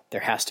goal.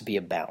 There has to be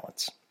a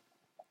balance.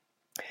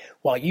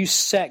 While you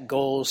set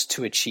goals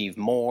to achieve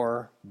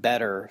more,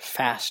 better,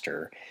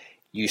 faster,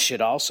 you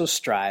should also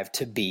strive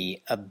to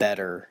be a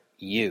better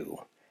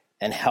you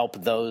and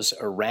help those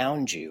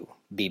around you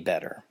be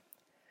better.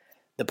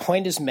 The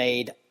point is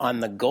made on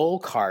the goal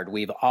card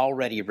we've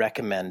already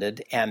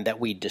recommended and that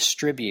we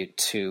distribute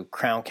to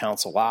Crown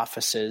Council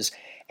offices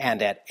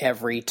and at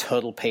every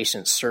total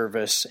patient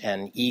service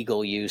and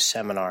Eagle U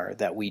seminar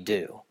that we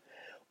do.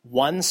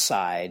 One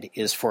side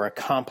is for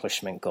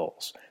accomplishment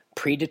goals,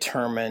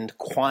 predetermined,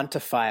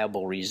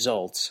 quantifiable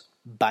results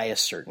by a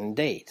certain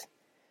date.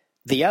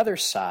 The other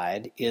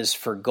side is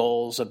for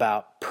goals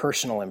about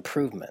personal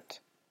improvement.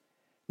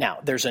 Now,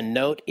 there's a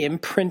note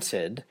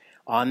imprinted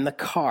on the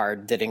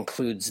card that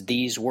includes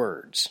these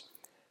words: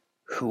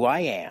 who I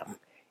am.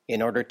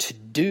 In order to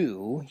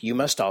do, you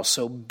must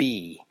also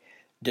be.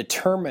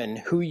 Determine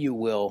who you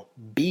will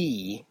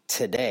be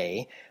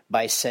today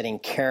by setting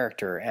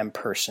character and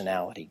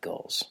personality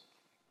goals.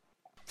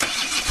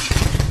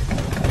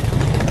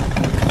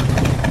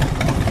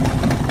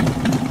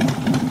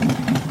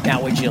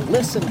 Now, would you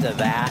listen to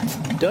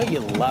that? Don't you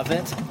love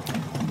it?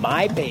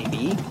 My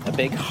baby, a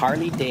big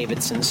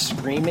Harley-Davidson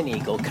Screamin'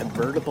 Eagle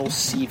convertible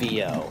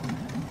CVO.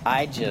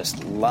 I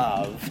just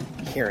love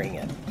hearing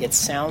it. It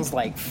sounds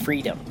like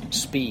freedom,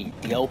 speed,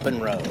 the open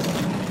road.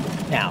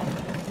 Now,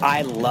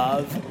 I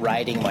love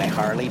riding my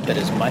Harley, but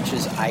as much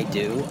as I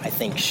do, I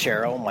think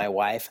Cheryl, my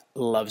wife,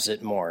 loves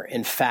it more.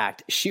 In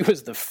fact, she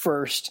was the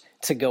first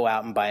to go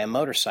out and buy a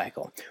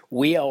motorcycle.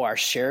 We owe our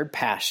shared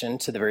passion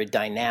to the very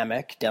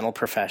dynamic dental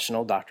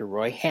professional, Dr.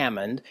 Roy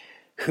Hammond,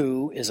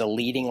 who is a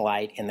leading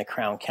light in the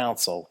Crown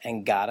Council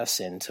and got us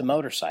into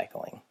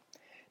motorcycling.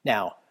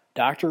 Now,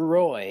 Dr.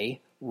 Roy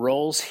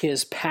rolls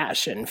his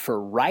passion for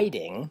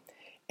riding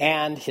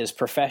and his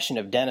profession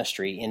of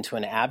dentistry into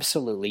an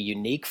absolutely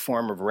unique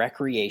form of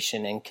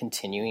recreation and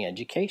continuing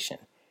education.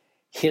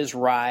 His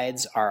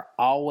rides are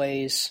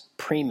always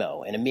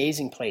primo in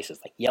amazing places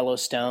like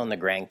Yellowstone, the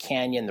Grand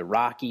Canyon, the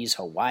Rockies,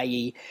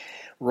 Hawaii.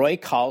 Roy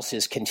calls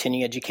his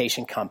continuing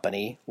education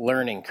company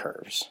Learning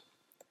Curves,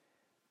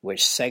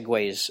 which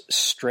segues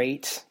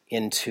straight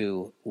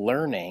into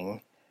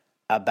learning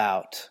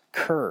about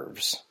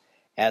curves,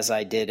 as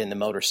I did in the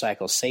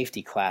motorcycle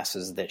safety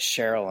classes that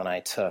Cheryl and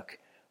I took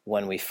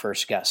when we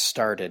first got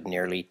started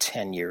nearly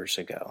 10 years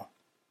ago.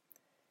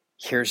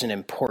 Here's an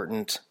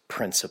important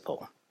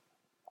principle.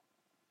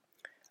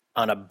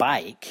 On a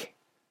bike,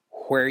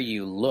 where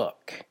you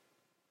look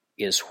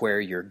is where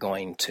you're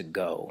going to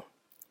go.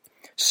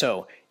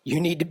 So you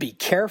need to be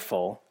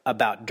careful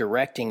about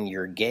directing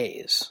your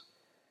gaze.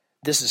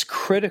 This is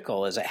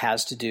critical as it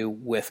has to do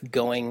with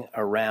going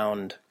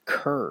around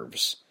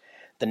curves.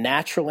 The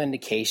natural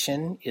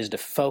indication is to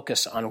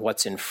focus on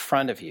what's in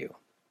front of you,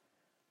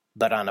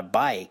 But on a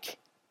bike,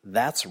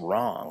 that's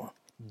wrong,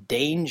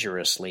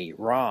 dangerously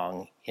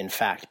wrong, in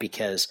fact,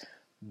 because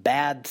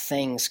bad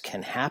things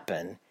can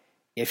happen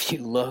if you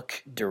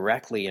look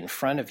directly in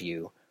front of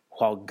you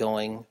while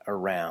going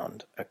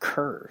around a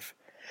curve.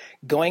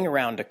 Going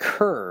around a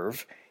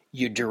curve,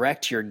 you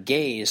direct your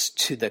gaze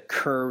to the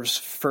curve's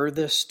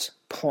furthest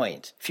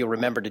point. If you'll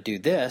remember to do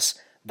this,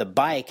 the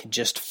bike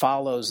just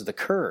follows the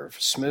curve,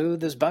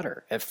 smooth as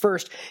butter. At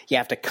first, you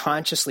have to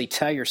consciously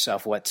tell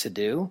yourself what to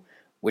do,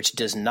 which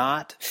does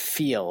not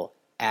feel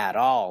at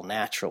all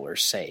natural or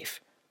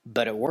safe,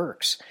 but it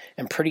works.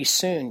 And pretty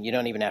soon, you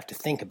don't even have to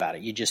think about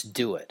it. You just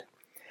do it.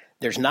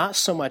 There's not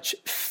so much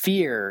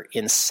fear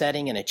in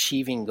setting and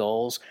achieving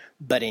goals,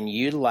 but in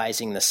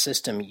utilizing the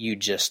system you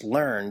just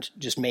learned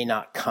just may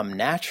not come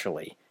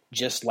naturally,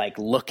 just like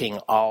looking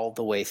all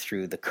the way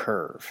through the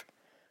curve.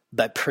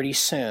 But pretty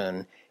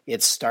soon,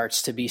 it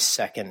starts to be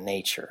second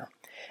nature.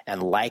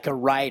 And like a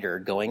rider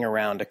going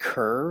around a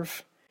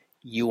curve,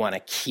 you want to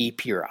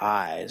keep your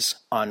eyes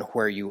on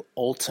where you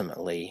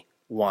ultimately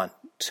want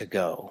to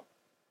go.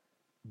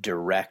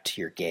 Direct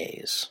your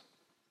gaze.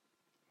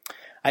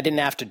 I didn't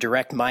have to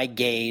direct my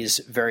gaze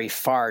very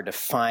far to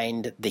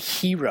find the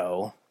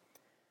hero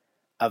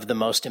of the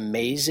most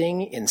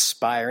amazing,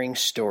 inspiring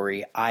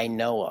story I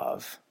know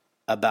of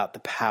about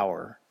the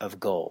power of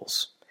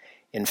goals.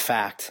 In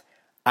fact,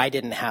 I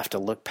didn't have to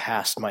look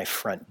past my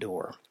front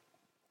door.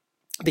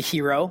 The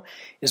hero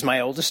is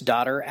my oldest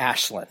daughter,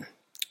 Ashlyn,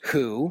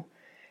 who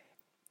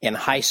in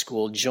high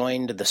school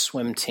joined the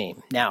swim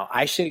team. Now,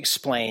 I should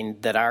explain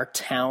that our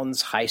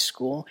town's high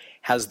school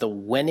has the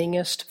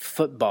winningest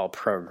football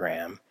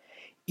program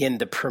in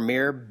the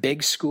premier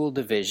big school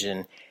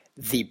division,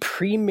 the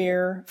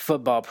premier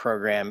football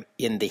program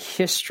in the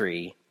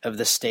history of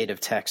the state of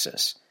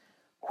Texas,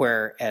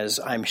 where, as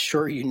I'm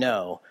sure you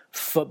know,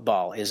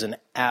 football is an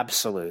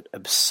absolute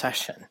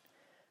obsession.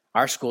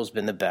 Our school's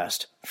been the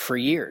best for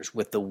years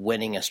with the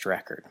winningest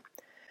record.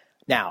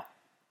 Now,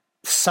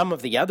 some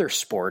of the other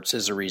sports,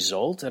 as a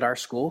result, at our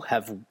school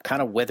have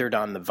kind of withered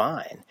on the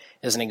vine.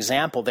 As an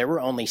example, there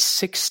were only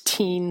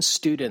 16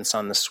 students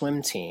on the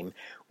swim team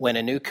when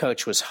a new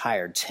coach was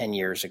hired 10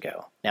 years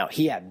ago. Now,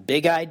 he had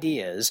big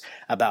ideas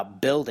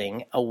about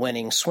building a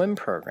winning swim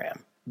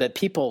program, but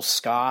people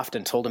scoffed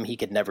and told him he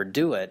could never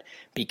do it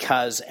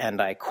because,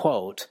 and I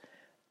quote,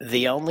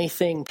 "The only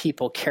thing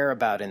people care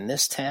about in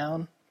this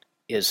town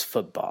is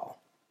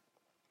football."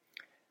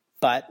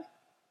 But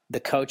the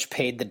coach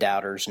paid the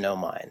doubters no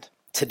mind.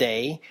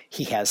 Today,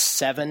 he has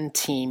 7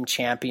 team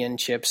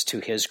championships to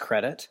his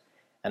credit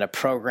and a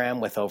program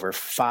with over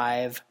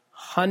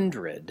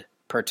 500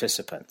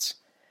 participants.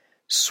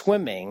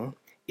 Swimming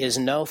is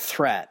no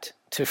threat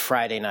to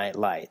Friday Night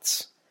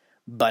Lights,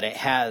 but it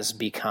has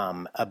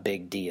become a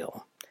big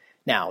deal.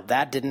 Now,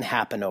 that didn't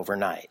happen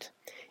overnight.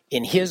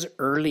 In his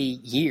early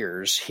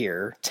years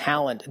here,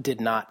 talent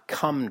did not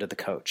come to the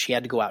coach. He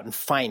had to go out and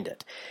find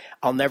it.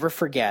 I'll never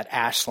forget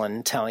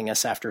Ashlyn telling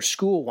us after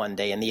school one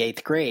day in the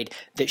 8th grade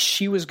that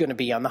she was going to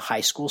be on the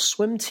high school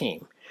swim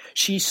team.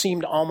 She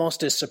seemed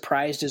almost as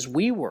surprised as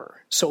we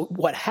were. So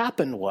what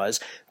happened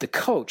was the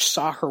coach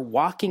saw her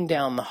walking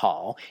down the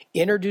hall,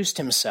 introduced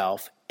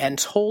himself, and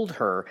told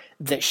her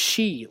that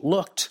she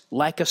looked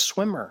like a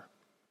swimmer.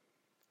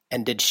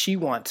 And did she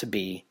want to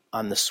be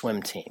on the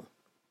swim team?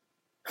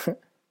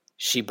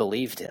 She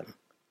believed him.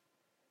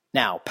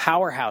 Now,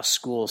 powerhouse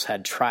schools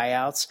had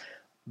tryouts,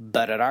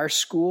 but at our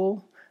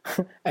school,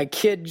 a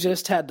kid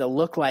just had to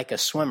look like a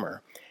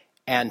swimmer.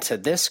 And to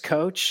this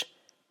coach,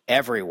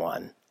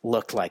 everyone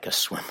looked like a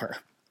swimmer.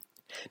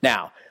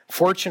 Now,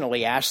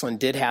 fortunately, Ashlyn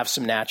did have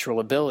some natural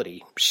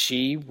ability.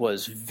 She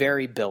was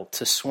very built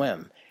to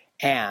swim,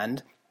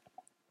 and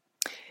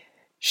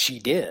she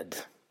did.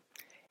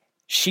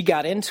 She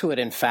got into it,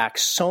 in fact,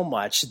 so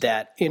much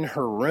that in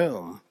her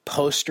room,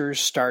 posters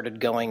started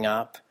going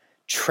up,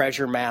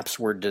 treasure maps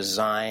were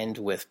designed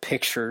with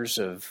pictures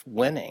of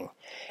winning.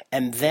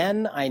 And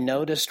then I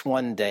noticed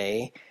one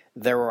day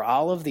there were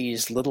all of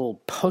these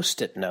little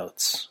Post-it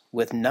notes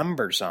with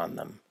numbers on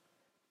them,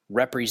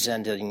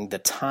 representing the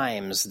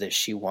times that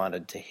she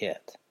wanted to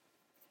hit.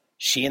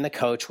 She and the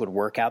coach would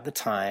work out the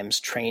times,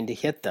 train to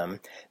hit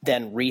them,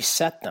 then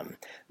reset them.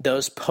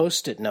 Those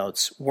Post-it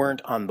notes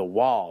weren't on the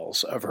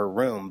walls of her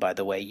room, by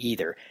the way,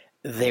 either.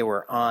 They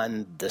were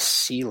on the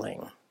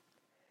ceiling.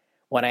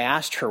 When I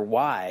asked her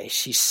why,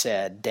 she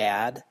said,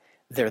 "Dad,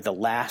 they're the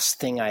last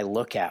thing I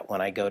look at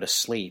when I go to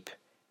sleep,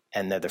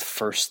 and they're the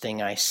first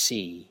thing I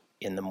see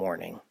in the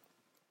morning."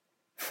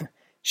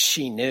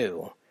 She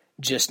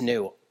just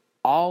knew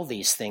all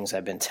these things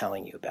I've been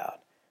telling you about.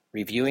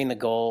 Reviewing the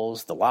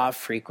goals, the law of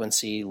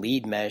frequency,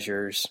 lead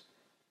measures.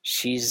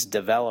 She's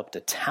developed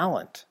a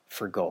talent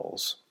for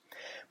goals.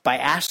 By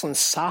Ashlyn's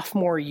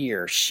sophomore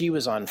year, she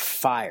was on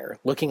fire,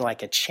 looking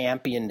like a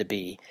champion to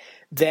be.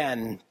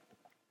 Then,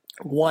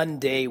 one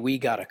day we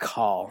got a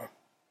call.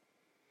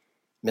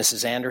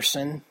 "Mrs.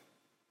 Anderson,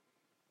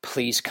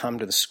 please come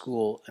to the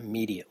school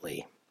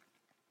immediately."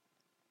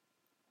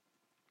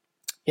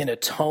 In a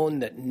tone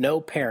that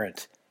no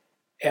parent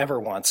ever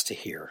wants to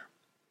hear.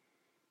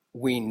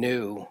 we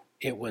knew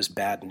it was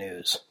bad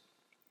news.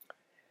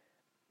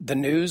 The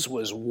news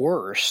was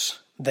worse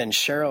than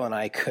Cheryl and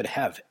I could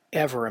have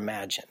ever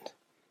imagined.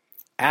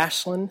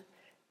 Ashlyn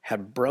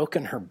had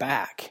broken her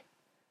back,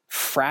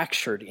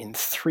 fractured in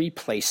 3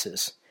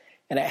 places,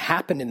 and it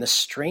happened in the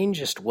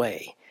strangest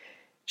way.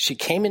 She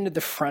came into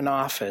the front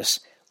office,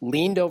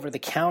 leaned over the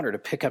counter to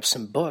pick up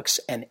some books,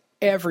 and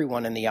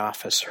everyone in the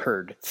office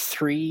heard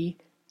 3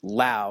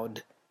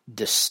 loud,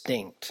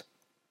 distinct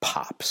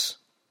pops,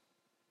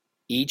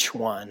 each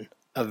one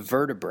a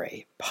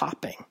vertebrae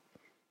popping.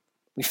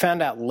 We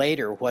found out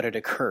later what had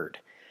occurred.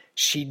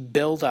 She'd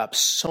built up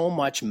so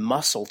much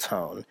muscle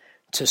tone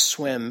to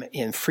swim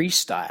in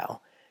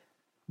freestyle,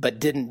 but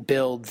didn't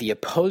build the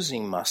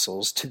opposing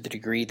muscles to the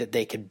degree that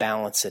they could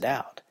balance it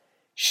out.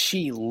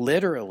 She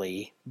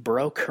literally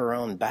broke her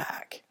own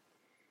back.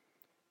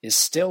 It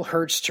still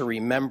hurts to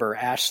remember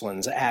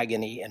Ashlyn's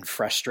agony and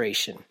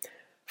frustration.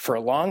 For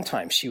a long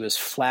time, she was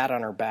flat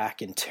on her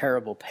back in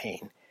terrible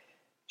pain.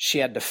 She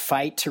had to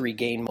fight to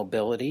regain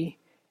mobility,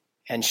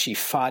 and she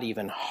fought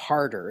even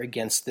harder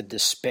against the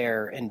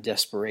despair and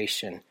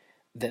desperation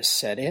that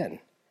set in.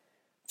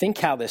 Think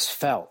how this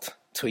felt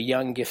to a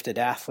young, gifted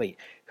athlete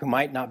who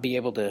might not be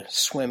able to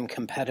swim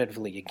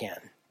competitively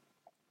again.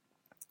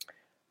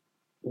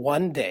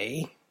 One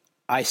day,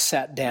 I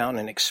sat down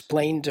and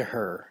explained to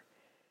her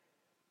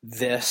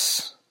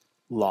this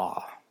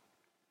law,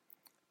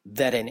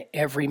 that in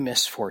every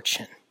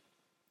misfortune,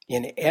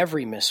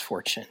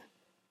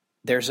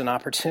 there's an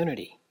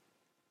opportunity,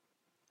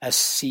 a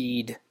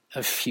seed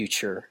of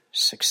future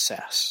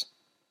success.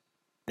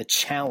 The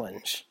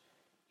challenge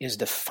is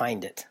to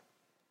find it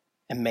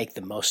and make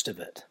the most of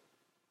it.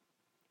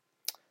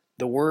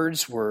 The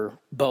words were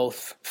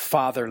both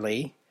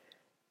fatherly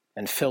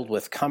and filled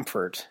with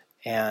comfort,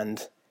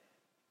 and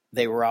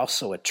they were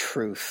also a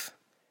truth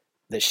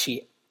that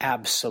she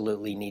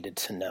absolutely needed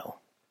to know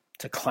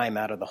to climb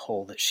out of the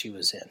hole that she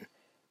was in,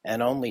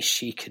 and only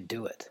she could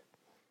do it.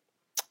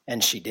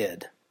 And she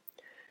did.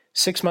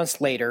 6 months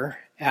later,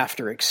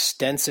 after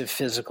extensive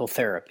physical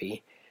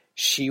therapy,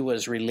 she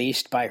was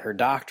released by her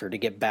doctor to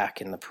get back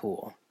in the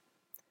pool.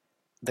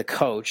 The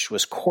coach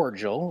was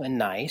cordial and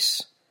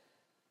nice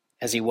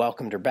as he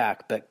welcomed her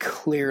back, but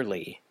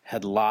clearly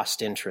had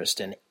lost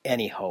interest in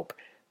any hope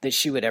that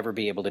she would ever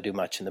be able to do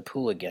much in the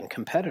pool again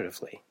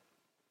competitively.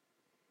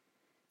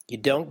 You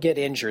don't get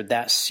injured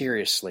that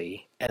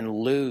seriously and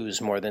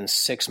lose more than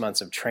 6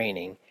 months of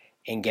training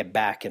and get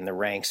back in the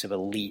ranks of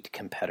elite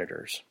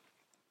competitors.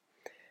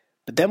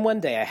 But then one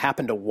day I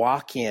happened to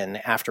walk in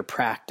after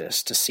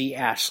practice to see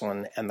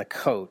Ashlyn and the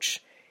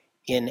coach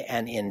in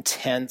an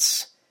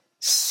intense,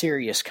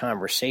 serious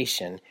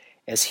conversation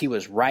as he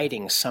was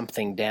writing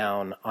something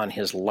down on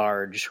his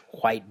large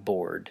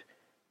whiteboard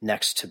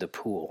next to the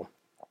pool.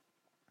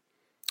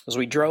 As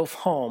we drove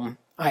home,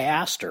 I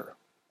asked her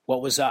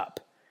what was up,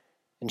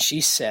 and she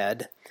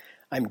said,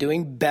 "I'm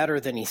doing better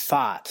than he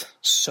thought,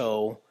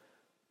 so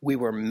we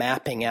were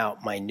mapping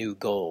out my new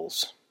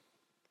goals."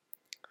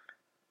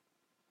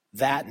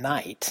 That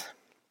night,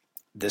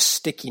 the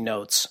sticky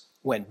notes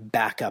went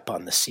back up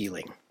on the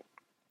ceiling.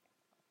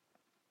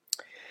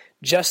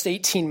 Just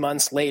 18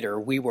 months later,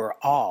 we were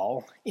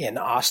all in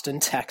Austin,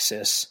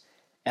 Texas,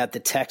 at the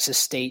Texas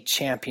State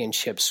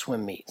Championship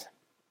swim meet.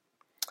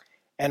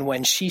 And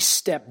when she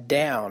stepped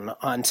down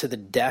onto the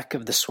deck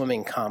of the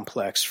swimming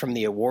complex from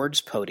the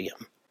awards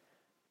podium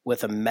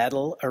with a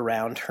medal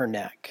around her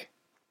neck,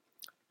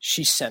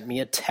 she sent me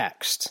a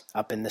text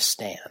up in the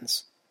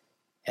stands,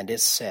 and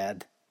it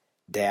said,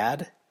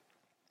 "Dad,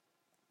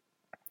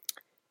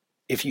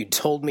 if you'd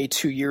told me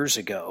 2 years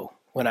ago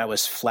when I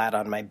was flat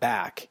on my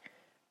back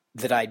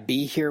that I'd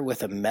be here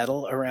with a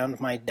medal around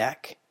my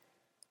neck,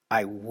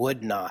 I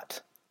would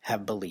not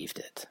have believed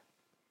it."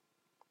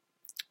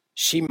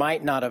 She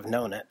might not have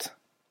known it,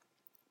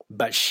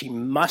 but she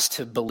must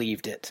have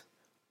believed it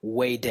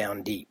way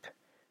down deep,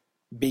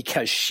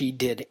 because she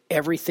did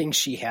everything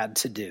she had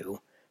to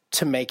do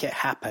to make it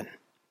happen.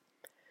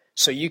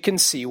 So you can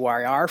see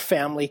why our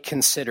family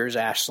considers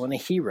Ashlyn a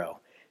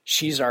hero.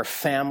 She's our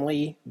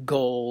family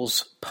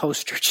goals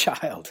poster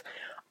child,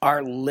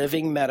 our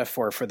living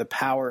metaphor for the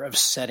power of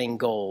setting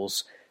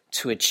goals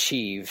to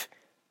achieve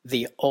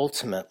the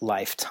ultimate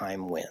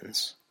lifetime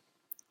wins.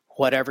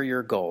 Whatever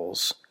your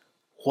goals,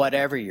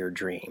 whatever your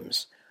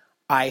dreams,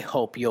 I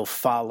hope you'll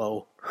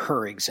follow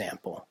her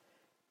example.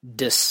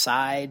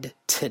 Decide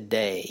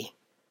today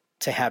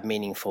to have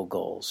meaningful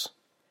goals.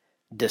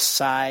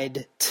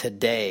 Decide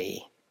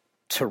today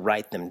to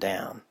write them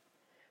down.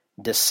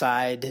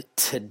 Decide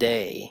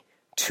today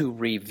to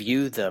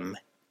review them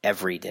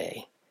every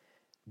day.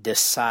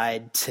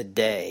 Decide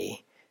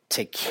today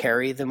to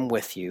carry them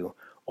with you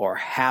or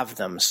have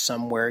them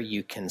somewhere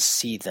you can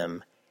see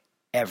them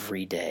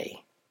every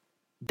day.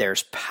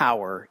 There's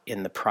power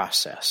in the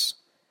process.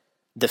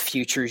 The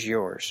future's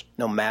yours,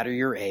 no matter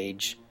your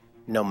age,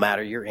 no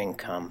matter your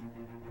income,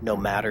 no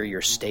matter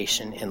your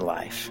station in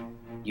life.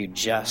 You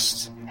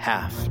just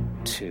have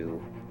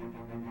to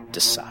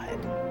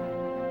decide.